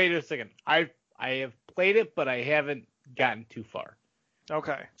 Wait a second. I have played it, but I haven't gotten too far.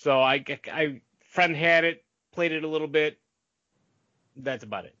 Okay. So I friend had it, played it a little bit. That's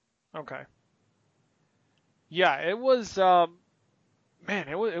about it. Okay. Yeah, it was man,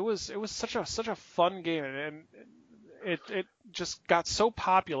 it was such a fun game, and it just got so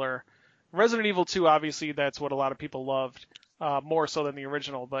popular. Resident Evil 2, obviously, that's what a lot of people loved, more so than the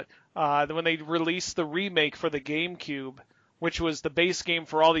original. But when they released the remake for the GameCube, which was the base game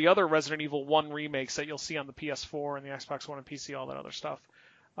for all the other Resident Evil 1 remakes that you'll see on the PS4 and the Xbox One and PC, all that other stuff,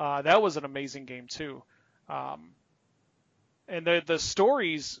 that was an amazing game too. And the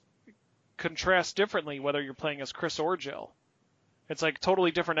stories contrast differently whether you're playing as Chris or Jill. It's like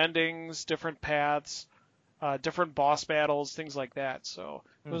totally different endings, different paths, different boss battles, things like that. So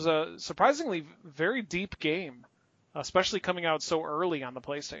it was a surprisingly very deep game, especially coming out so early on the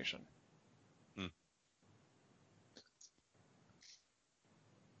PlayStation.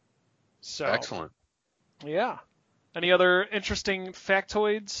 So, excellent. Yeah. Any other interesting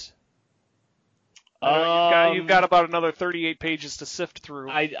factoids? You've got about another 38 pages to sift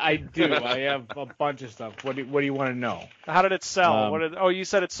through. I do. I have a bunch of stuff. What do you want to know? How did it sell? You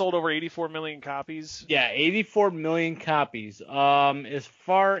said it sold over 84 million copies? Yeah, 84 million copies. As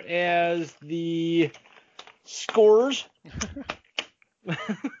far as the scores,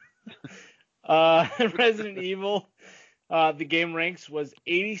 Resident Evil, the game ranks was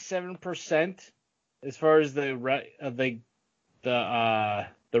 87%. As far as the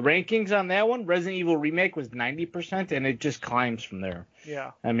rankings on that one, Resident Evil Remake was 90%, and it just climbs from there.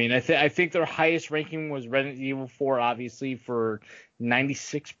 Yeah. I mean, I think their highest ranking was Resident Evil 4, obviously, for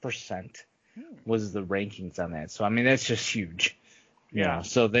 96% was the rankings on that. So, I mean, that's just huge. Yeah.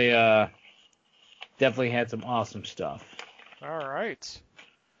 So they definitely had some awesome stuff. All right.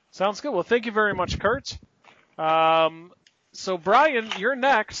 Sounds good. Well, thank you very much, Kurt. So, Brian, you're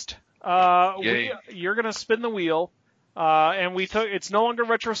next. You're going to spin the wheel. And it's no longer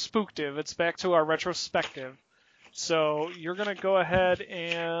retrospective. It's back to our retrospective. So you're going to go ahead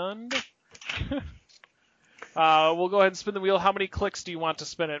and we'll go ahead and spin the wheel. How many clicks do you want to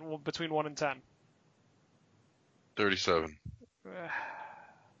spin it between 1 and 10? 37.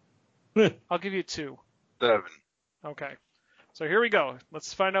 I'll give you 2. 7. Okay. So here we go.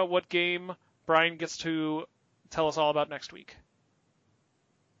 Let's find out what game Brian gets to tell us all about next week.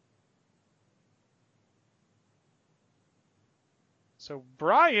 So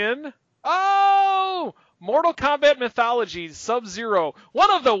Brian, Mortal Kombat Mythology Sub-Zero,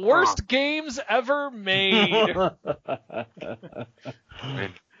 one of the worst games ever made.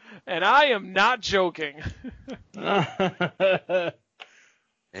 And I am not joking.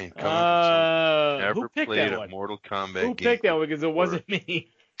 And coming from someone who who never picked played that a one? Mortal Kombat Who game. picked that one? Because it wasn't me.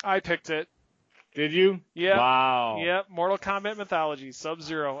 I picked it. Did you? Yep. Wow. Yep. Mortal Kombat Mythology,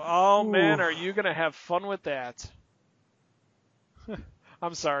 Sub-Zero. Oh, man, are you going to have fun with that?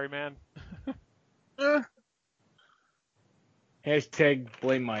 I'm sorry, man. Hashtag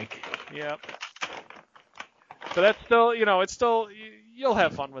blame Mike. Yep. But that's still, it's still, you'll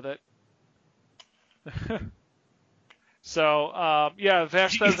have fun with it. So, yeah,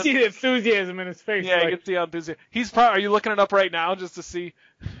 Vash You says. see the enthusiasm in his face. Yeah, you can see how enthusiastic. He's probably. Are you looking it up right now just to see?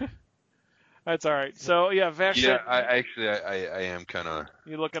 That's all right. So, yeah, Vash. Yeah, said, I am kind of.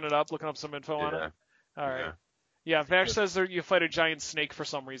 You looking it up? Looking up some info on Yeah. it? All right. Yeah, Vash says you fight a giant snake for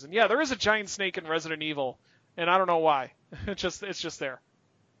some reason. Yeah, there is a giant snake in Resident Evil, and I don't know why. It's just there.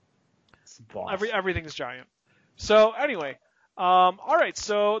 It's a boss. Everything's giant. So anyway, all right.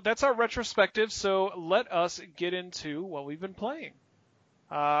 So that's our retrospective. So let us get into what we've been playing.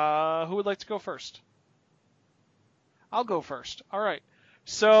 Who would like to go first? I'll go first. All right.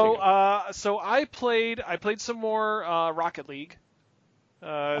 So I played some more Rocket League.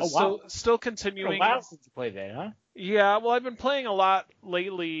 Wow. Still continuing. A while since you played that, huh? Yeah, well, I've been playing a lot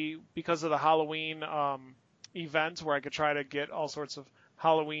lately because of the Halloween event where I could try to get all sorts of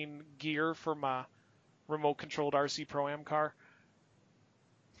Halloween gear for my remote-controlled RC Pro-Am car.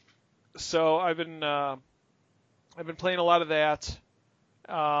 So I've been playing a lot of that.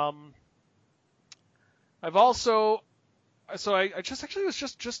 I've also I just actually it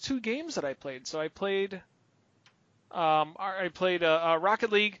was just 2 games that I played. So I played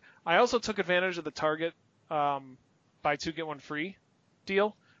Rocket League. I also took advantage of the Target buy 2 get 1 free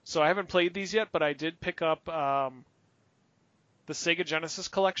deal. So I haven't played these yet, but I did pick up the Sega Genesis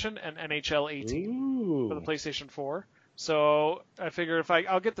collection and NHL 18 for the PlayStation 4. So I figure if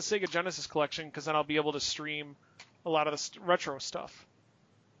I'll get the Sega Genesis collection because then I'll be able to stream a lot of the retro stuff.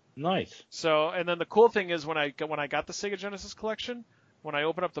 Nice. So, and then the cool thing is when I got the Sega Genesis collection, when I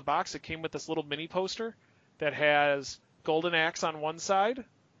opened up the box, it came with this little mini poster that has Golden Axe on one side,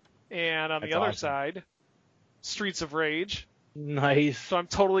 and on the other side, Streets of Rage. Nice. So I'm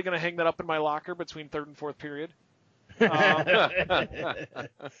totally going to hang that up in my locker between 3rd and 4th period. That's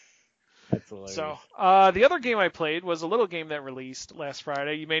hilarious. So the other game I played was a little game that released last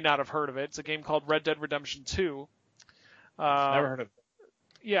Friday. You may not have heard of it. It's a game called Red Dead Redemption 2. Never heard of it.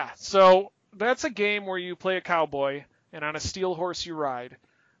 Yeah, so that's a game where you play a cowboy, and on a steel horse you ride.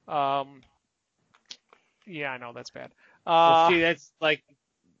 Yeah, I know, that's bad. Well, see, that's like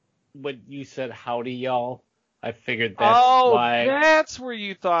what you said, howdy, y'all. I figured that's why. Oh, that's where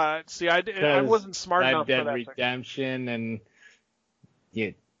you thought. See, I wasn't smart enough for that. Red Dead Redemption and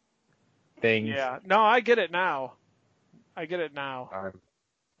things. Yeah, no, I get it now. I'm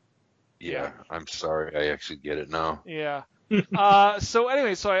sorry. I actually get it now. Yeah. So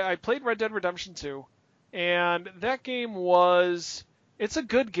anyway, I played Red Dead Redemption 2, and that game it's a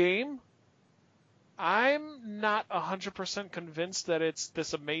good game. I'm not 100% convinced that it's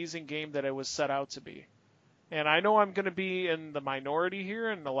this amazing game that it was set out to be. And I know I'm going to be in the minority here,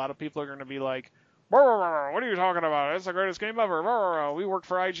 and a lot of people are going to be like, what are you talking about? It's the greatest game ever. We work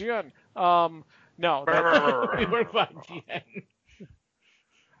for IGN. No. We work for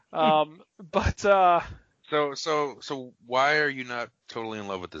IGN. So why are you not totally in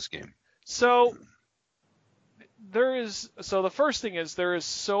love with this game? So the first thing is there is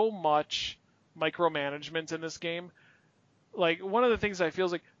so much micromanagement in this game. Like, one of the things I feel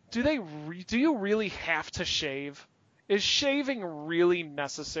is like, do you really have to shave? Is shaving really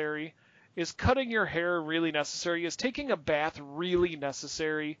necessary? Is cutting your hair really necessary? Is taking a bath really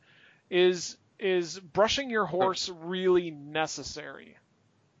necessary? Is brushing your horse really necessary?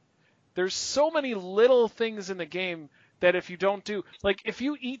 There's so many little things in the game that if you don't do, like if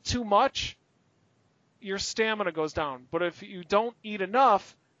you eat too much, your stamina goes down. But if you don't eat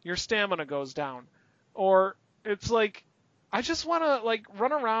enough, your stamina goes down. Or it's like, I just want to like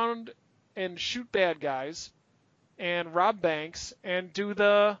run around and shoot bad guys and rob banks and do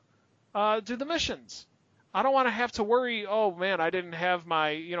the missions. I don't want to have to worry, oh man, I didn't have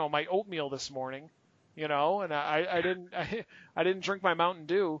my oatmeal this morning, and I didn't drink my Mountain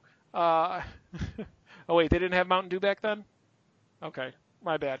Dew. Oh wait, they didn't have Mountain Dew back then? Okay,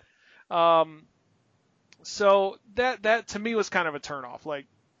 my bad. So that to me was kind of a turnoff. Like,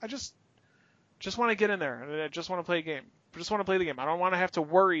 I just want to get in there and I just want to play a game. I just want to play the game. I don't want to have to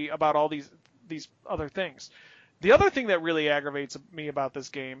worry about all these other things. The other thing that really aggravates me about this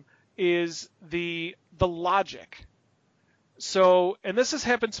game is the logic. So, and this has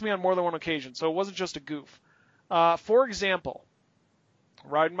happened to me on more than one occasion, so it wasn't just a goof. For example,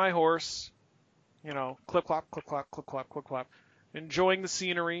 riding my horse, clip clop, clip clop, clip clop, clip clop, enjoying the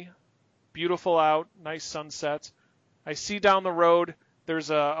scenery, beautiful out, nice sunset. I see down the road there's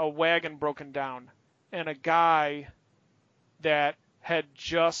a wagon broken down, and a guy that had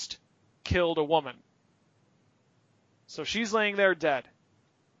just killed a woman. So she's laying there dead.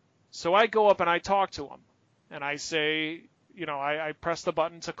 So I go up and I talk to him, and I say, I press the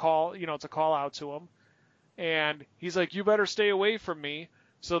button to call out to him, and he's like, "You better stay away from me."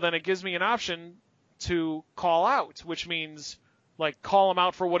 So then it gives me an option to call out, which means like call him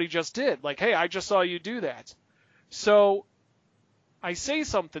out for what he just did. Like, "Hey, I just saw you do that." So I say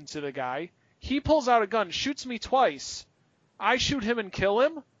something to the guy. He pulls out a gun, shoots me twice. I shoot him and kill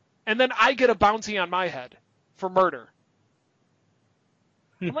him, and then I get a bounty on my head for murder.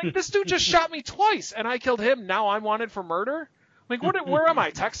 I'm like, this dude just shot me twice, and I killed him. Now I'm wanted for murder? Like, where am I,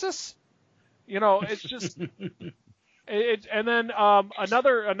 Texas? It's just... And then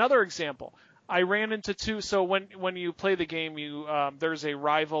another example. I ran into two... So when you play the game, there's a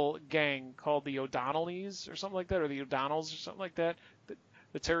rival gang called the O'Donnells or something like that, or the O'Donnells or something like that.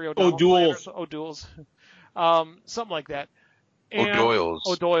 The Terry O'Donnell... O'Doyle's. Something like that. O'Doyle's.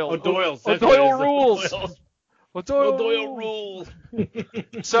 O'Doyle rules. O'Doyle rules.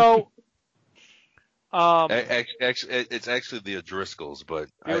 So, it's actually the O'Driscolls, but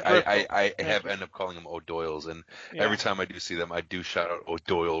I have ended up calling them O'Doyle's, and every time I do see them, I do shout out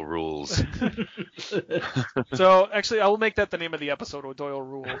O'Doyle rules. So actually, I will make that the name of the episode: O'Doyle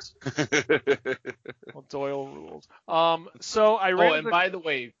rules. O'Doyle rules. So I ran. Oh, and by the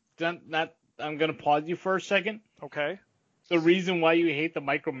way, I'm gonna pause you for a second. Okay. The reason why you hate the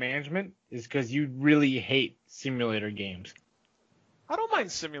micromanagement is because you really hate simulator games. I don't mind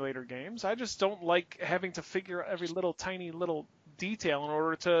simulator games. I just don't like having to figure out every little tiny little detail in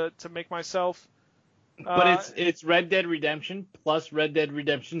order to make myself. But it's Red Dead Redemption plus Red Dead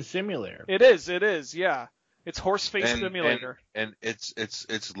Redemption Simulator. It is, yeah. It's Horseface Simulator. And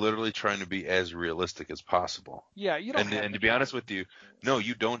it's literally trying to be as realistic as possible. Yeah, you don't. And to be honest with you, no,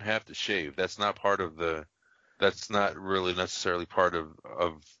 you don't have to shave. That's not part of the. That's not really necessarily part of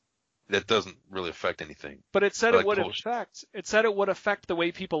that doesn't really affect anything. But it said it would affect. It said it would affect the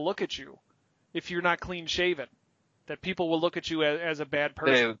way people look at you if you're not clean shaven. That people will look at you as a bad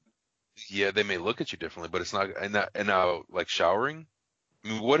person. They may look at you differently, but it's not. And now, like showering. I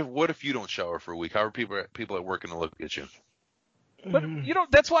mean, what if you don't shower for a week? How are people at work going to look at you? But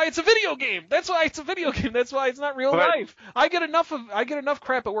that's why it's a video game. That's why it's not real life. I get enough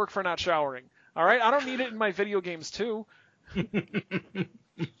crap at work for not showering. All right, I don't need it in my video games too.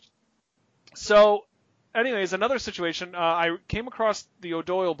 So, anyways, another situation. I came across the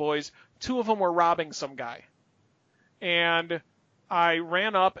O'Doyle boys. Two of them were robbing some guy, and I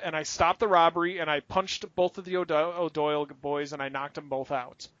ran up and I stopped the robbery and I punched both of the O'Doyle boys and I knocked them both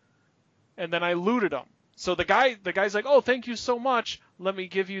out. And then I looted them. So the guy's like, "Oh, thank you so much. Let me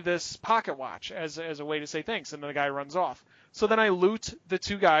give you this pocket watch as a way to say thanks." And then the guy runs off. So then I loot the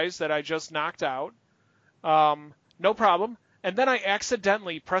two guys that I just knocked out. No problem. And then I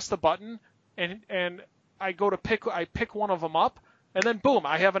accidentally press the button and I pick one of them up, and then boom,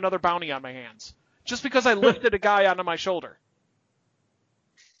 I have another bounty on my hands. Just because I lifted a guy onto my shoulder.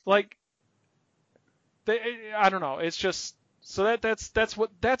 Like, I don't know. It's just so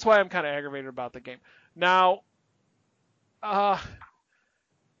that's why I'm kind of aggravated about the game. Now,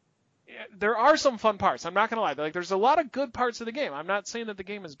 there are some fun parts. I'm not gonna lie. Like, there's a lot of good parts of the game. I'm not saying that the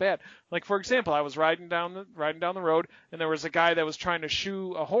game is bad. Like, for example, I was riding down the road, and there was a guy that was trying to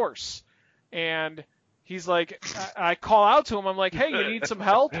shoe a horse, and he's like, I call out to him. I'm like, "Hey, you need some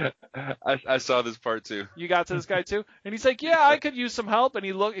help?" I saw this part too. You got to this guy too, and he's like, "Yeah, I could use some help." And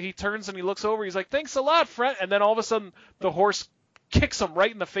he turns and he looks over. He's like, "Thanks a lot, friend." And then all of a sudden, the horse kicks him right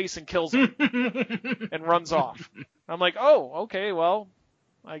in the face and kills him, and runs off. I'm like, "Oh, okay, well,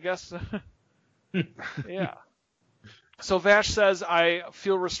 I guess." Yeah. So Vash says, "I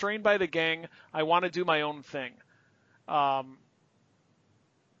feel restrained by the gang. I want to do my own thing."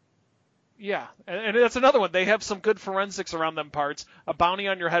 Yeah, and that's another one. They have some good forensics around them parts. A bounty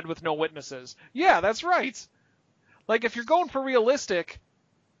on your head with no witnesses. Yeah, that's right. Like, if you're going for realistic,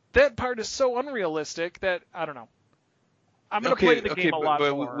 that part is so unrealistic that, I don't know. I'm going to play the game a lot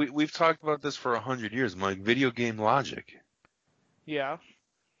more. We've talked about this for 100 years, Mike. Video game logic. Yeah.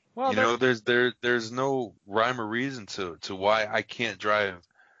 Well, there's no rhyme or reason to why I can't drive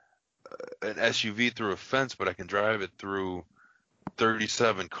an SUV through a fence, but I can drive it through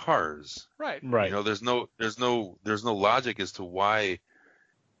 37 cars. Right. There's no logic as to why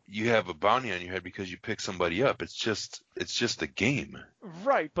you have a bounty on your head because you pick somebody up. It's just a game.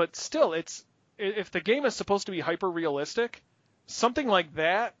 Right, but still, if the game is supposed to be hyper realistic, something like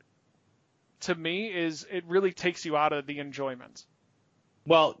that, to me, it really takes you out of the enjoyment.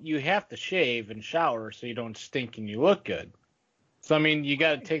 Well, you have to shave and shower so you don't stink and you look good. So, I mean, you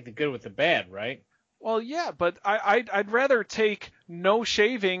got to take the good with the bad, right? Well, yeah, but I'd rather take no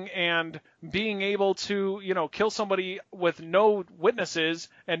shaving and being able to, kill somebody with no witnesses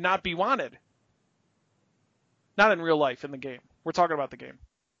and not be wanted. Not in real life, in the game. We're talking about the game.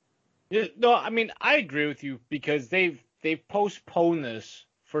 Yeah, no, I mean, I agree with you because they've postponed this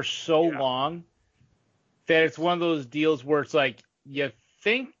for so long that it's one of those deals where it's like, you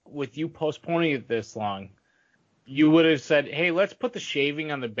think with you postponing it this long, you would have said, hey, let's put the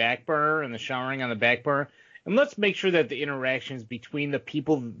shaving on the back burner and the showering on the back burner, and let's make sure that the interactions between the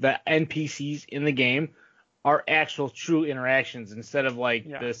people, the NPCs in the game, are actual true interactions instead of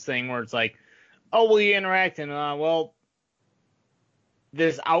this thing where it's like, oh, we interact and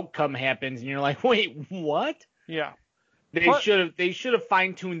this outcome happens, and you're like, wait, what? Yeah. They should have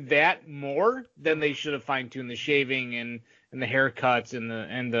fine-tuned that more than they should have fine-tuned the shaving and the haircuts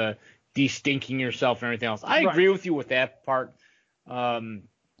and the de-stinking yourself and everything else. I agree with you with that part.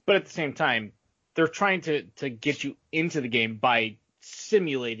 But at the same time, they're trying to get you into the game by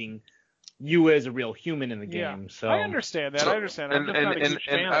simulating you as a real human in the game. So I understand that. I'm just not a huge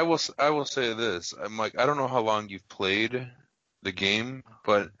fan. And I will say this. I'm like, I don't know how long you've played the game,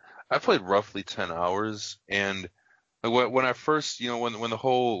 but I played roughly 10 hours, and when I first, when the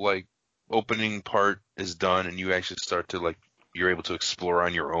whole opening part is done and you actually start to you're able to explore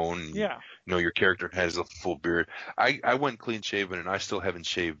on your own. And, your character has a full beard. I went clean shaven and I still haven't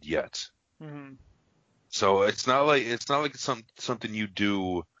shaved yet. Mm-hmm. So it's not like something you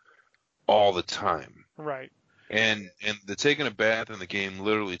do all the time. Right. And the taking a bath in the game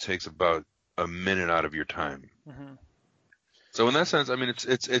literally takes about a minute out of your time. Mm-hmm. So in that sense, I mean, it's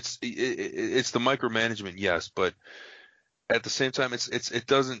the micromanagement, yes, but at the same time, it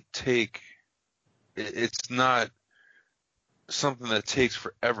doesn't take. It's not something that takes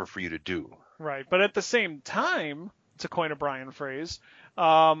forever for you to do. Right, but at the same time, to coin a Brian phrase,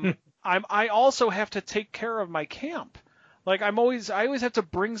 I also have to take care of my camp. I always have to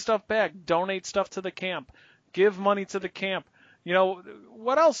bring stuff back, donate stuff to the camp, give money to the camp.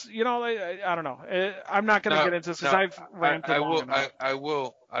 What else? I don't know. I'm not going to get into this because I've ranted long enough. I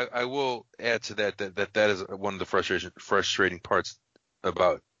will add to that is one of the frustrating parts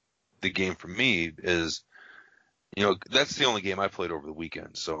about the game for me is, that's the only game I played over the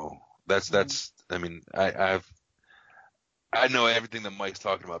weekend. So that's I mean, I know everything that Mike's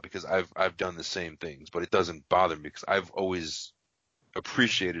talking about because I've done the same things, but it doesn't bother me because I've always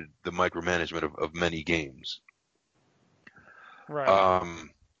appreciated the micromanagement of many games. Right.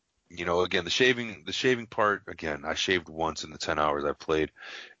 Again, the shaving part, again, I shaved once in the 10 hours I played.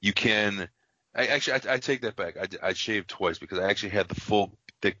 I take that back. I shaved twice because I actually had the full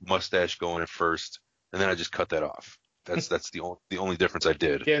thick mustache going at first, and then I just cut that off. That's the only difference I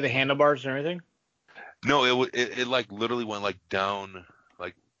did. Do you have the handlebars and everything? No, it literally went down,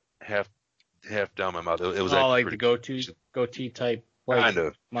 half down my mouth. It was the goatee type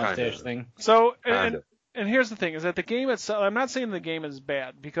mustache thing. So and here's the thing, is that the game itself, I'm not saying the game is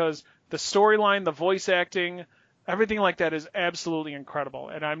bad, because the storyline, the voice acting, everything like that is absolutely incredible,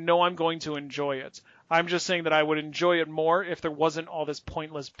 and I know I'm going to enjoy it. I'm just saying that I would enjoy it more if there wasn't all this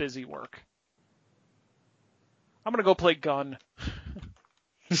pointless busy work. I'm going to go play Gun.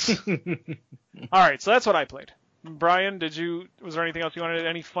 All right, so that's what I played. Brian, was there anything else you wanted?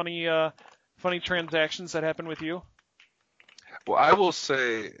 Any funny transactions that happened with you? Well, I will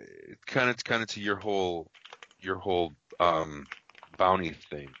say, kind of to your whole bounty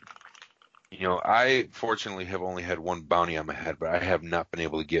thing. I fortunately have only had one bounty on my head, but I have not been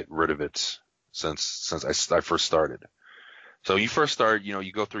able to get rid of it since I first started. So you first start,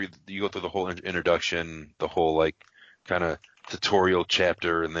 you go through the whole introduction, the whole kind of tutorial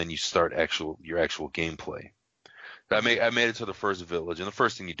chapter, and then you start your actual gameplay. I made it to the first village, and the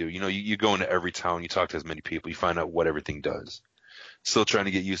first thing you do, you go into every town, you talk to as many people, you find out what everything does. Still trying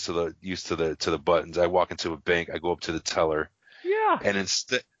to get used to the buttons. I walk into a bank, I go up to the teller. Yeah. And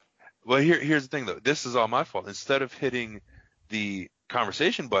here's the thing though. This is all my fault. Instead of hitting the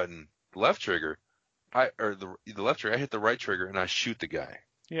conversation button, the left trigger, the left trigger, I hit the right trigger and I shoot the guy.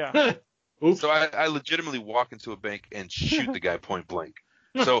 Yeah. So I legitimately walk into a bank and shoot the guy point blank.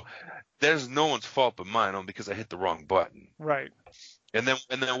 So there's no one's fault but mine, only because I hit the wrong button. Right. And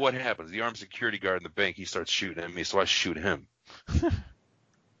then what happens? The armed security guard in the bank, he starts shooting at me, so I shoot him.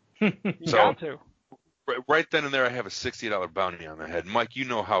 You got to. Right then and there, I have a $60 bounty on my head. Mike, you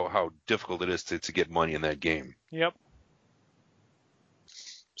know how difficult it is to get money in that game. Yep.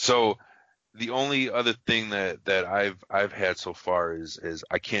 So the only other thing that I've had so far is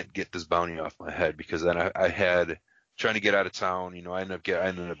I can't get this bounty off my head, because then I had trying to get out of town. I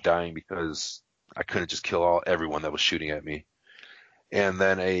ended up dying because I couldn't just kill everyone that was shooting at me. And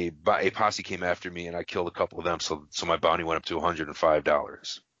then a posse came after me, and I killed a couple of them. So my bounty went up to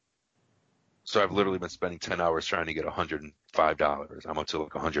 $105. So I've literally been spending 10 hours trying to get $105. I'm up to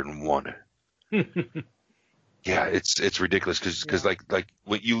like 101. Yeah, it's ridiculous because like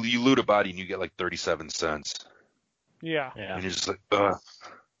when you loot a body and you get like 37 cents. Yeah. And you're just like, ugh.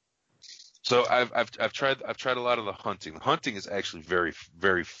 So I've tried a lot of the hunting. The hunting is actually very,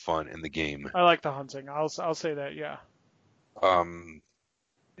 very fun in the game. I like the hunting. I'll say that, yeah. And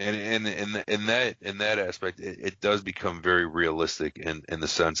in that aspect, it does become very realistic in the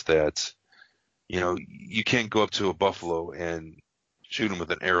sense that, you can't go up to a buffalo and shoot him with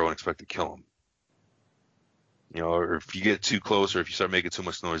an arrow and expect to kill him. Or if you get too close, or if you start making too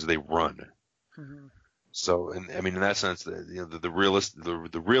much noise, they run. Mm-hmm. So, and I mean, in that sense, the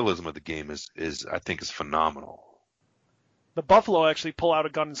realism of the game is I think is phenomenal. The buffalo actually pull out a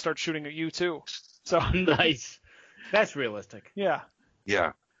gun and start shooting at you too. So nice. That's realistic. Yeah.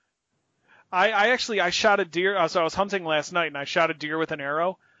 Yeah. I shot a deer. So I was hunting last night, and I shot a deer with an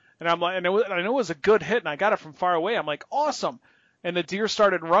arrow, and I'm like, I know it was a good hit, and I got it from far away. I'm like, awesome. And the deer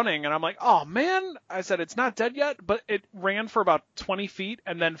started running, and I'm like, oh man. I said, it's not dead yet, but it ran for about 20 feet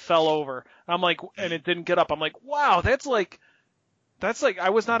and then fell over. I'm like, and it didn't get up. I'm like, wow, that's like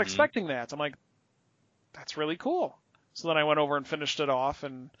I was not expecting that. I'm like, that's really cool. So then I went over and finished it off,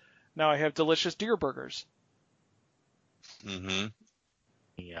 and now I have delicious deer burgers. Mm-hmm.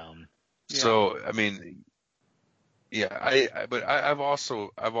 Yum. So I mean, yeah, I've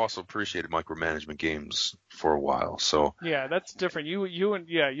also appreciated micromanagement games for a while. So yeah, that's different. You're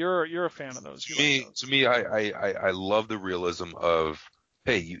a fan of those. To me, I love the realism of,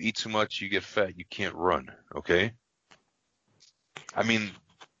 hey, you eat too much, you get fat, you can't run. Okay. I mean,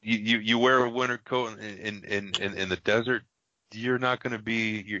 you wear a winter coat in the desert, you're not going to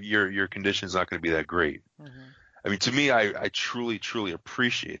be your condition's not going to be that great. Mm-hmm. I mean, to me, I truly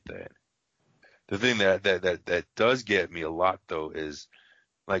appreciate that. The thing that does get me a lot though is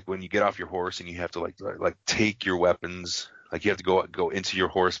like when you get off your horse and you have to like take your weapons, like you have to go into your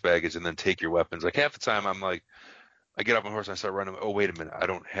horse baggage and then take your weapons. Like half the time I'm like, I get off my horse and I start running. Oh, wait a minute, I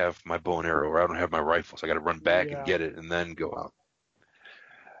don't have my bow and arrow, or I don't have my rifle, so I got to run back and get it and then go out.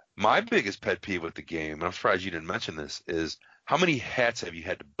 My biggest pet peeve with the game, and I'm surprised you didn't mention this, is how many hats have you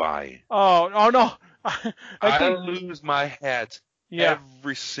had to buy? Oh no. I lose my hat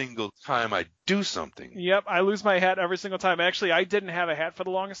every single time I do something. Yep, I lose my hat every single time. Actually, I didn't have a hat for the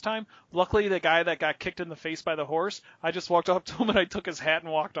longest time. Luckily, the guy that got kicked in the face by the horse, I just walked up to him and I took his hat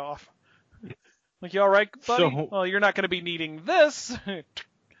and walked off. Like, you all right, buddy? So, well, you're not going to be needing this.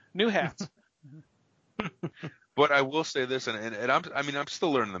 New hats. But I will say this, and I'm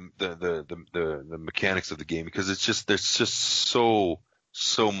still learning the mechanics of the game, because there's just so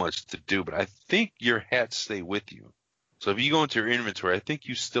much to do. But I think your hats stay with you. So if you go into your inventory, I think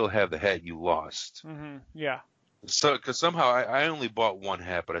you still have the hat you lost. Mm-hmm. Yeah. So because somehow I only bought one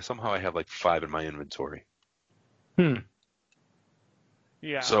hat, but I have like 5 in my inventory.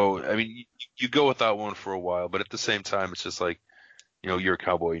 Yeah. So I mean, you go without one for a while, but at the same time, it's just like, you're a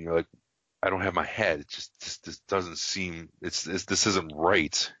cowboy and you're like, I don't have my hat. It just doesn't seem this isn't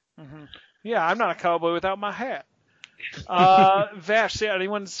right. Mm-hmm. Yeah, I'm not a cowboy without my hat. Vash, see,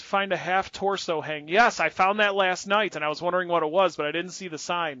 anyone find a half torso hang? Yes, I found that last night, and I was wondering what it was, but I didn't see the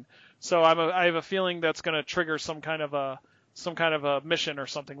sign. So I have a feeling that's going to trigger some kind of a mission or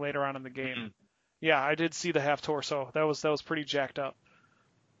something later on in the game. Mm-hmm. Yeah, I did see the half torso. That was pretty jacked up.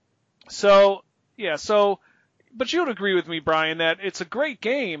 So yeah, but you would agree with me, Brian, that it's a great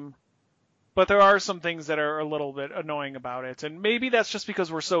game, but there are some things that are a little bit annoying about it, and maybe that's just because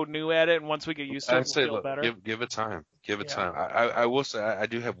we're so new at it, and once we get used to it, we'll feel better. Give it time. Time. I will say I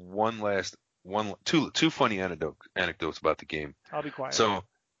do have two funny anecdotes about the game. I'll be quiet. So,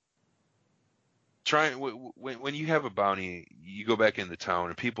 when you have a bounty, you go back into town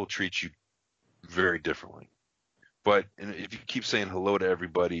and people treat you very differently. But if you keep saying hello to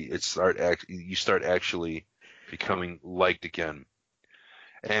everybody, you start actually becoming liked again.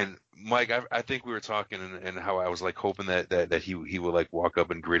 And Mike, I think we were talking and how I was like hoping that he would like walk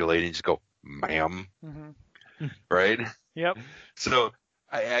up and greet a lady and just go, ma'am. Mm-hmm. Right? Yep. So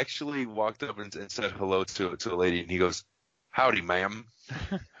I actually walked up and said hello to a lady, and he goes, howdy, ma'am.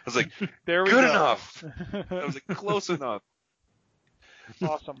 I was like, there we good go. enough. I was like, close enough.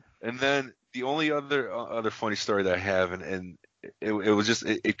 Awesome. And then the only other funny story that I have, and it was just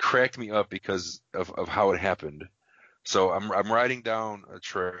it cracked me up because of how it happened, So I'm riding down a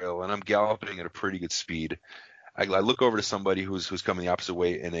trail and I'm galloping at a pretty good speed. I look over to somebody who's coming the opposite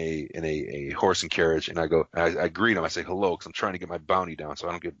way in a horse and carriage, and I greet him. I say hello because I'm trying to get my bounty down so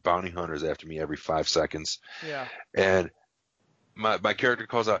I don't get bounty hunters after me every 5 seconds. Yeah. And my character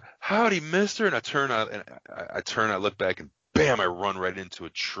calls out, "Howdy, mister!" And I turn, I look back, and bam! I run right into a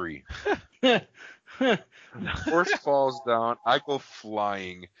tree. Horse falls down. I go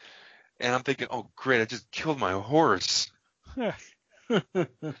flying, and I'm thinking, "Oh, great! I just killed my horse."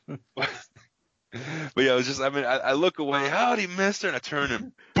 But yeah, it was just, I look away, "Howdy, mister," and I turn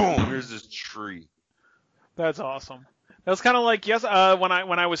and boom, here's this tree. That's awesome. That was kind of like,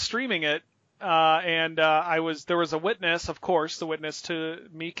 when I was streaming it, there was a witness, of course, the witness to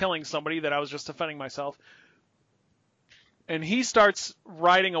me killing somebody that I was just defending myself. And he starts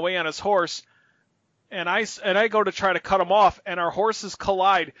riding away on his horse, and I go to try to cut him off, and our horses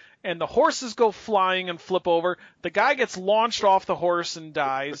collide, and the horses go flying and flip over. The guy gets launched off the horse and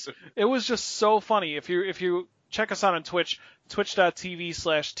dies. It was just so funny. If you check us out on Twitch,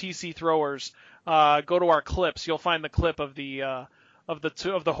 twitch.tv/TCThrowers, go to our clips. You'll find the clip of the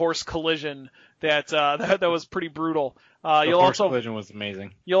horse collision that was pretty brutal. The horse collision was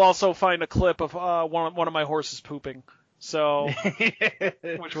amazing. You'll also find a clip of one of my horses pooping. So,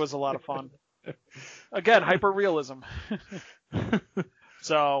 which was a lot of fun. Again, hyper realism.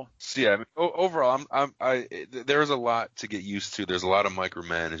 So yeah, I mean, overall, there's a lot to get used to. There's a lot of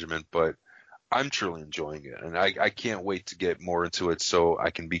micromanagement, but I'm truly enjoying it, and I can't wait to get more into it so I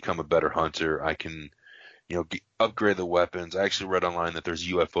can become a better hunter. I can, upgrade the weapons. I actually read online that there's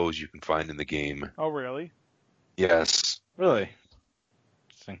UFOs you can find in the game. Oh, really? Yes. Really?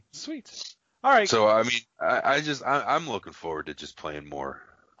 Sweet. All right. So I mean, I'm looking forward to just playing more.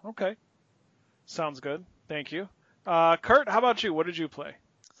 Okay. Sounds good. Thank you. Kurt, how about you? What did you play?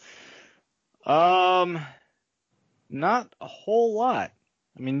 Not a whole lot.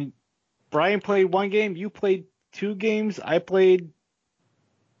 I mean, Brian played one game, you played 2 games, I played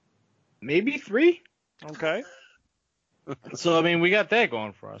maybe 3. Okay. So, I mean, we got that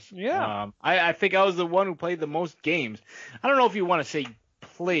going for us. Yeah. I think I was the one who played the most games. I don't know if you want to say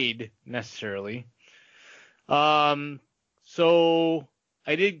played necessarily. So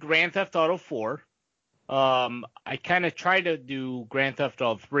I did Grand Theft Auto 4. I kind of tried to do Grand Theft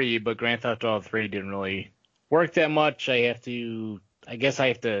Auto 3, but Grand Theft Auto 3 didn't really work that much. I guess I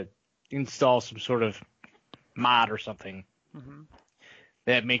have to install some sort of mod or something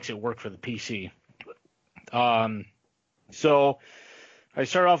that makes it work for the PC. So I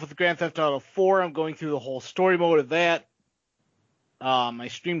started off with Grand Theft Auto 4. I'm going through the whole story mode of that. I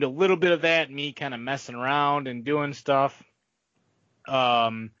streamed a little bit of that, me kind of messing around and doing stuff.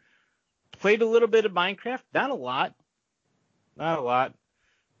 Played a little bit of Minecraft, not a lot.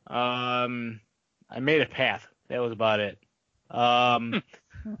 I made a path. That was about it.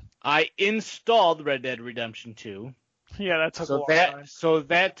 I installed Red Dead Redemption 2. Yeah, that took a long time. So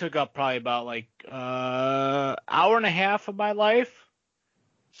that took up probably about hour and a half of my life.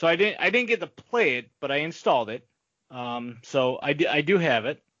 So I didn't get to play it, but I installed it. So I do have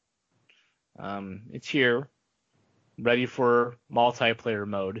it. It's here, ready for multiplayer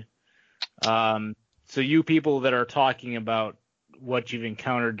mode. So you people that are talking about what you've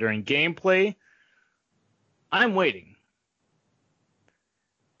encountered during gameplay, I'm waiting.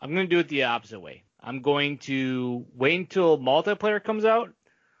 I'm going to do it the opposite way. I'm going to wait until multiplayer comes out.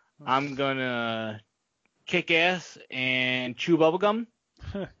 I'm going to kick ass and chew bubblegum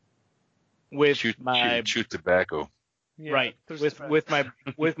with chew tobacco. Yeah, right. With my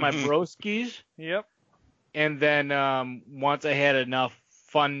broskies. Yep. And then once I had enough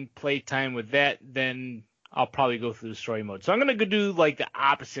fun playtime with that, then I'll probably go through the story mode. So I'm going to go do the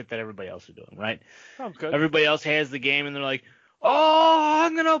opposite that everybody else is doing, right? Sounds good. Everybody else has the game and they're like, oh,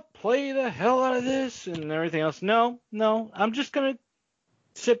 I'm going to play the hell out of this and everything else. No, I'm just going to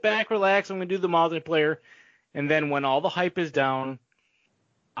sit back, relax. I'm going to do the multiplayer. And then when all the hype is down,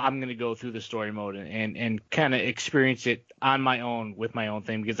 I'm going to go through the story mode and kind of experience it on my own with my own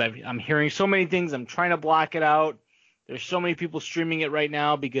thing because I'm hearing so many things. I'm trying to block it out. There's so many people streaming it right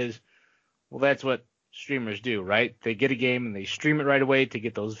now because, well, that's what streamers do, right? They get a game and they stream it right away to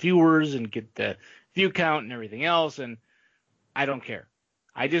get those viewers and get the view count and everything else. And I don't care.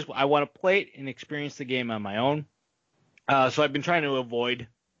 I want to play it and experience the game on my own. So I've been trying to avoid,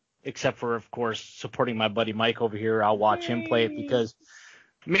 except for, of course, supporting my buddy Mike over here. I'll watch him play it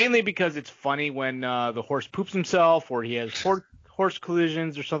mainly because it's funny when the horse poops himself or he has horse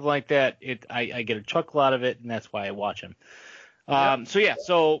collisions or something like that. I get a chuckle out of it, and that's why I watch him.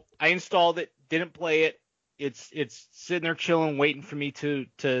 So I installed it, didn't play it. It's sitting there chilling, waiting for me to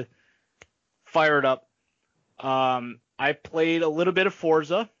fire it up. I played a little bit of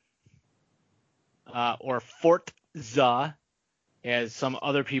Forza, or Forza, as some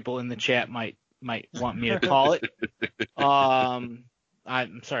other people in the chat might want me to call it. I'm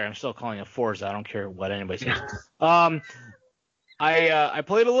sorry, I'm still calling it Forza. I don't care what anybody says. I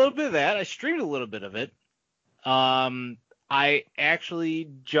played a little bit of that. I streamed a little bit of it. I actually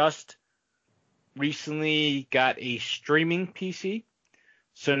just recently got a streaming PC.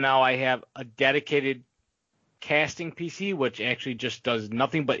 So now I have a dedicated casting PC, which actually just does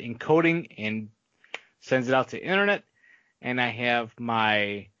nothing but encoding and sends it out to the internet. And I have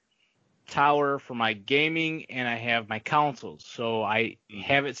my tower for my gaming, and I have my consoles. So I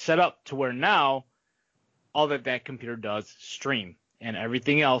have it set up to where now all that computer does stream, and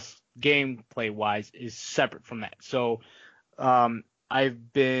everything else gameplay wise is separate from that. So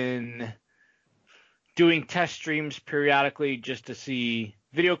I've been doing test streams periodically just to see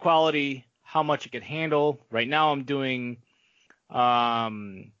video quality, how much it can handle. Right now I'm doing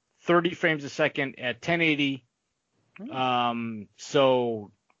 30 frames a second at 1080.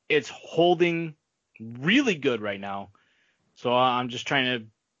 So it's holding really good right now. So I'm just trying to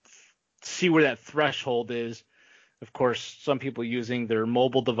see where that threshold is. Of course, some people using their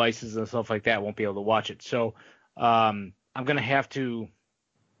mobile devices and stuff like that won't be able to watch it. So I'm going to have to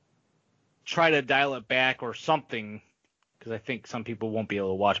try to dial it back or something, because I think some people won't be able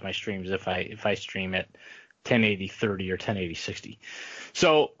to watch my streams if I stream at 1080 30 or 1080 60.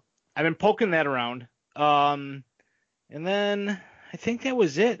 So I've been poking that around. And then I think that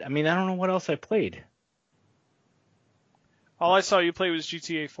was it. I mean, I don't know what else I played. All I saw you play was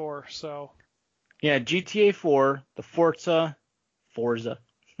GTA 4, so. Yeah, GTA 4, the Forza.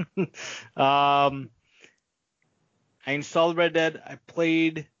 I installed Red Dead. I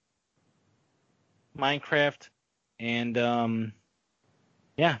played Minecraft, and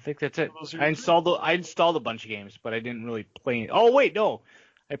yeah, I think that's it. I installed a bunch of games, but I didn't really play. Oh wait, no,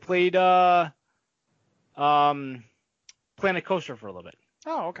 I played Planet Coaster for a little bit.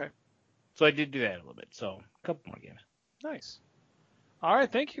 Oh, okay. So I did do that a little bit. So a couple more games. Nice. All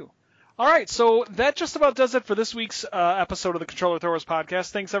right, thank you. All right, so that just about does it for this week's episode of the Controller Throwers podcast.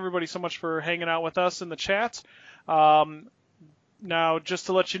 Thanks everybody so much for hanging out with us in the chat. Now, just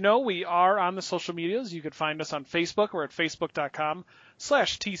to let you know, we are on the social medias. You could find us on Facebook. We're at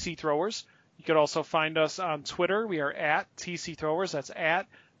facebook.com/TCThrowers. You could also find us on Twitter. We are at TCThrowers. That's at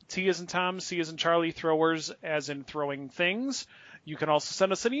T as in Tom, C as in Charlie, Throwers as in throwing things. You can also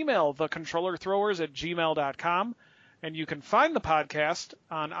send us an email, thecontrollerthrowers@gmail.com. And you can find the podcast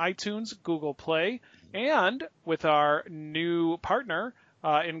on iTunes, Google Play, and with our new partner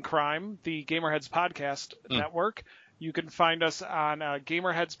in crime, the Gamerheads Podcast Network. You can find us on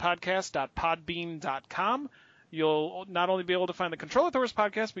gamerheadspodcast.podbean.com. You'll not only be able to find the Controller Throwers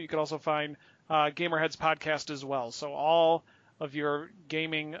podcast, but you can also find Gamerheads Podcast as well. So all of your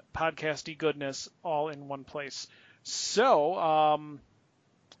gaming podcasty goodness all in one place. So,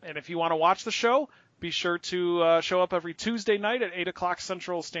 and if you want to watch the show, be sure to show up every Tuesday night at 8 o'clock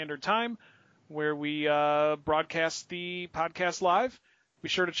Central Standard Time, where we broadcast the podcast live. Be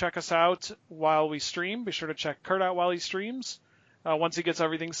sure to check us out while we stream. Be sure to check Kurt out while he streams, once he gets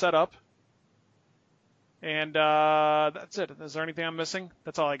everything set up. And that's it. Is there anything I'm missing?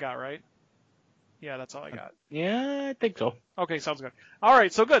 That's all I got, right? Yeah, that's all I got. Yeah, I think so. Okay, sounds good. All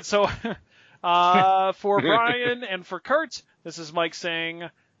right, so good. So for Brian and for Kurt, this is Mike saying,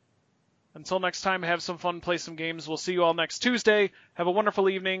 until next time, have some fun, play some games. We'll see you all next Tuesday. Have a wonderful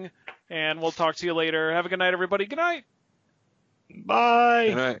evening, and we'll talk to you later. Have a good night, everybody. Good night. Bye.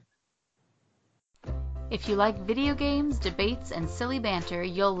 Good night. If you like video games, debates, and silly banter,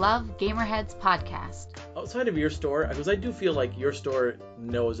 you'll love Gamerheads Podcast. Outside of your store, because I do feel like your store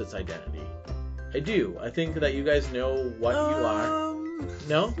knows its identity. I do. I think that you guys know what you are.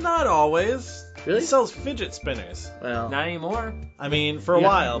 No? Not always. Really? He sells fidget spinners. Well, Not anymore. I mean, for a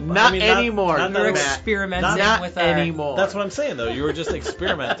while. But, Not I mean, anymore. Not You're that experimenting not with anymore. That's what I'm saying, though. You were just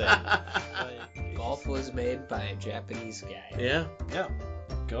experimenting. Golf was made by a Japanese guy. Yeah. Yeah.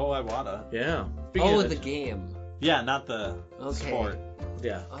 Go Iwata. Yeah. The game. Yeah, not the sport.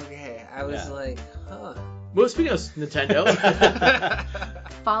 Yeah. Okay, I was like, huh. Well, speaking of Nintendo.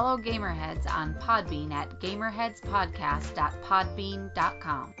 Follow Gamerheads on Podbean at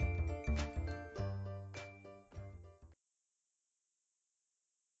gamerheadspodcast.podbean.com.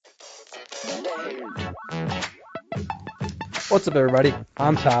 What's up, everybody?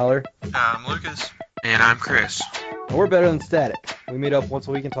 I'm Tyler. I'm Lucas. And I'm Chris. And we're better than Static. We meet up once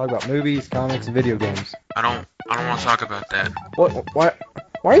a week and talk about movies, comics, and video games. I don't want to talk about that. Why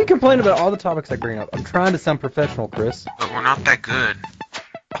are you complaining about all the topics I bring up? I'm trying to sound professional, Chris. But we're not that good.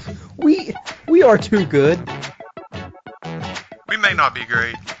 We are too good. might not be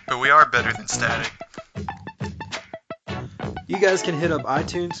great, but we are better than static. You guys can hit up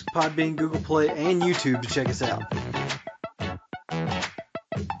iTunes, Podbean, Google Play, and YouTube to check us out.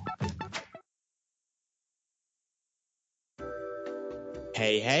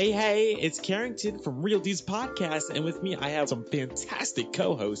 Hey, it's Carrington from Real Dudes Podcast, and with me I have some fantastic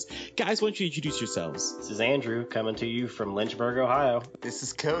co-hosts. Guys, why don't you introduce yourselves? This is Andrew, coming to you from Lynchburg, Ohio. This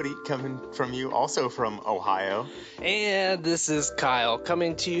is Cody, coming from you also from Ohio. And this is Kyle,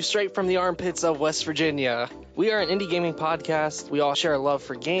 coming to you straight from the armpits of West Virginia. We are an indie gaming podcast. We all share a love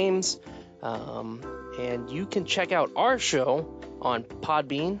for games, and you can check out our show on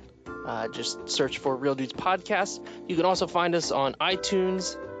Podbean. Just search for Real Dudes Podcast. You can also find us on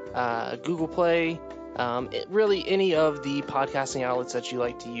iTunes, Google Play, really any of the podcasting outlets that you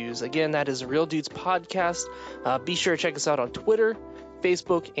like to use. Again, that is Real Dudes Podcast. Be sure to check us out on Twitter,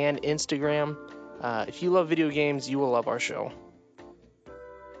 Facebook, and Instagram. If you love video games, you will love our show.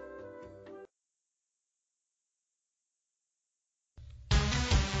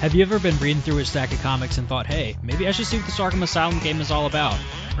 Have you ever been reading through a stack of comics and thought, hey, maybe I should see what this Arkham Asylum game is all about?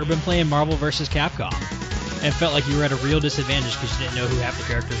 Or been playing Marvel vs. Capcom and felt like you were at a real disadvantage because you didn't know who half the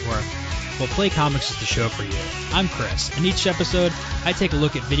characters were? Well, Play Comics is the show for you. I'm Chris, and each episode, I take a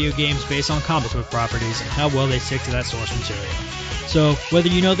look at video games based on comic book properties and how well they stick to that source material. So, whether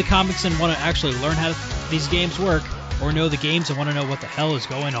you know the comics and want to actually learn how these games work, or know the games and want to know what the hell is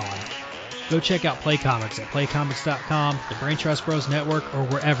going on, go check out Play Comics at playcomics.com, the Brain Trust Bros Network, or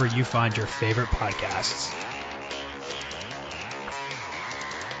wherever you find your favorite podcasts.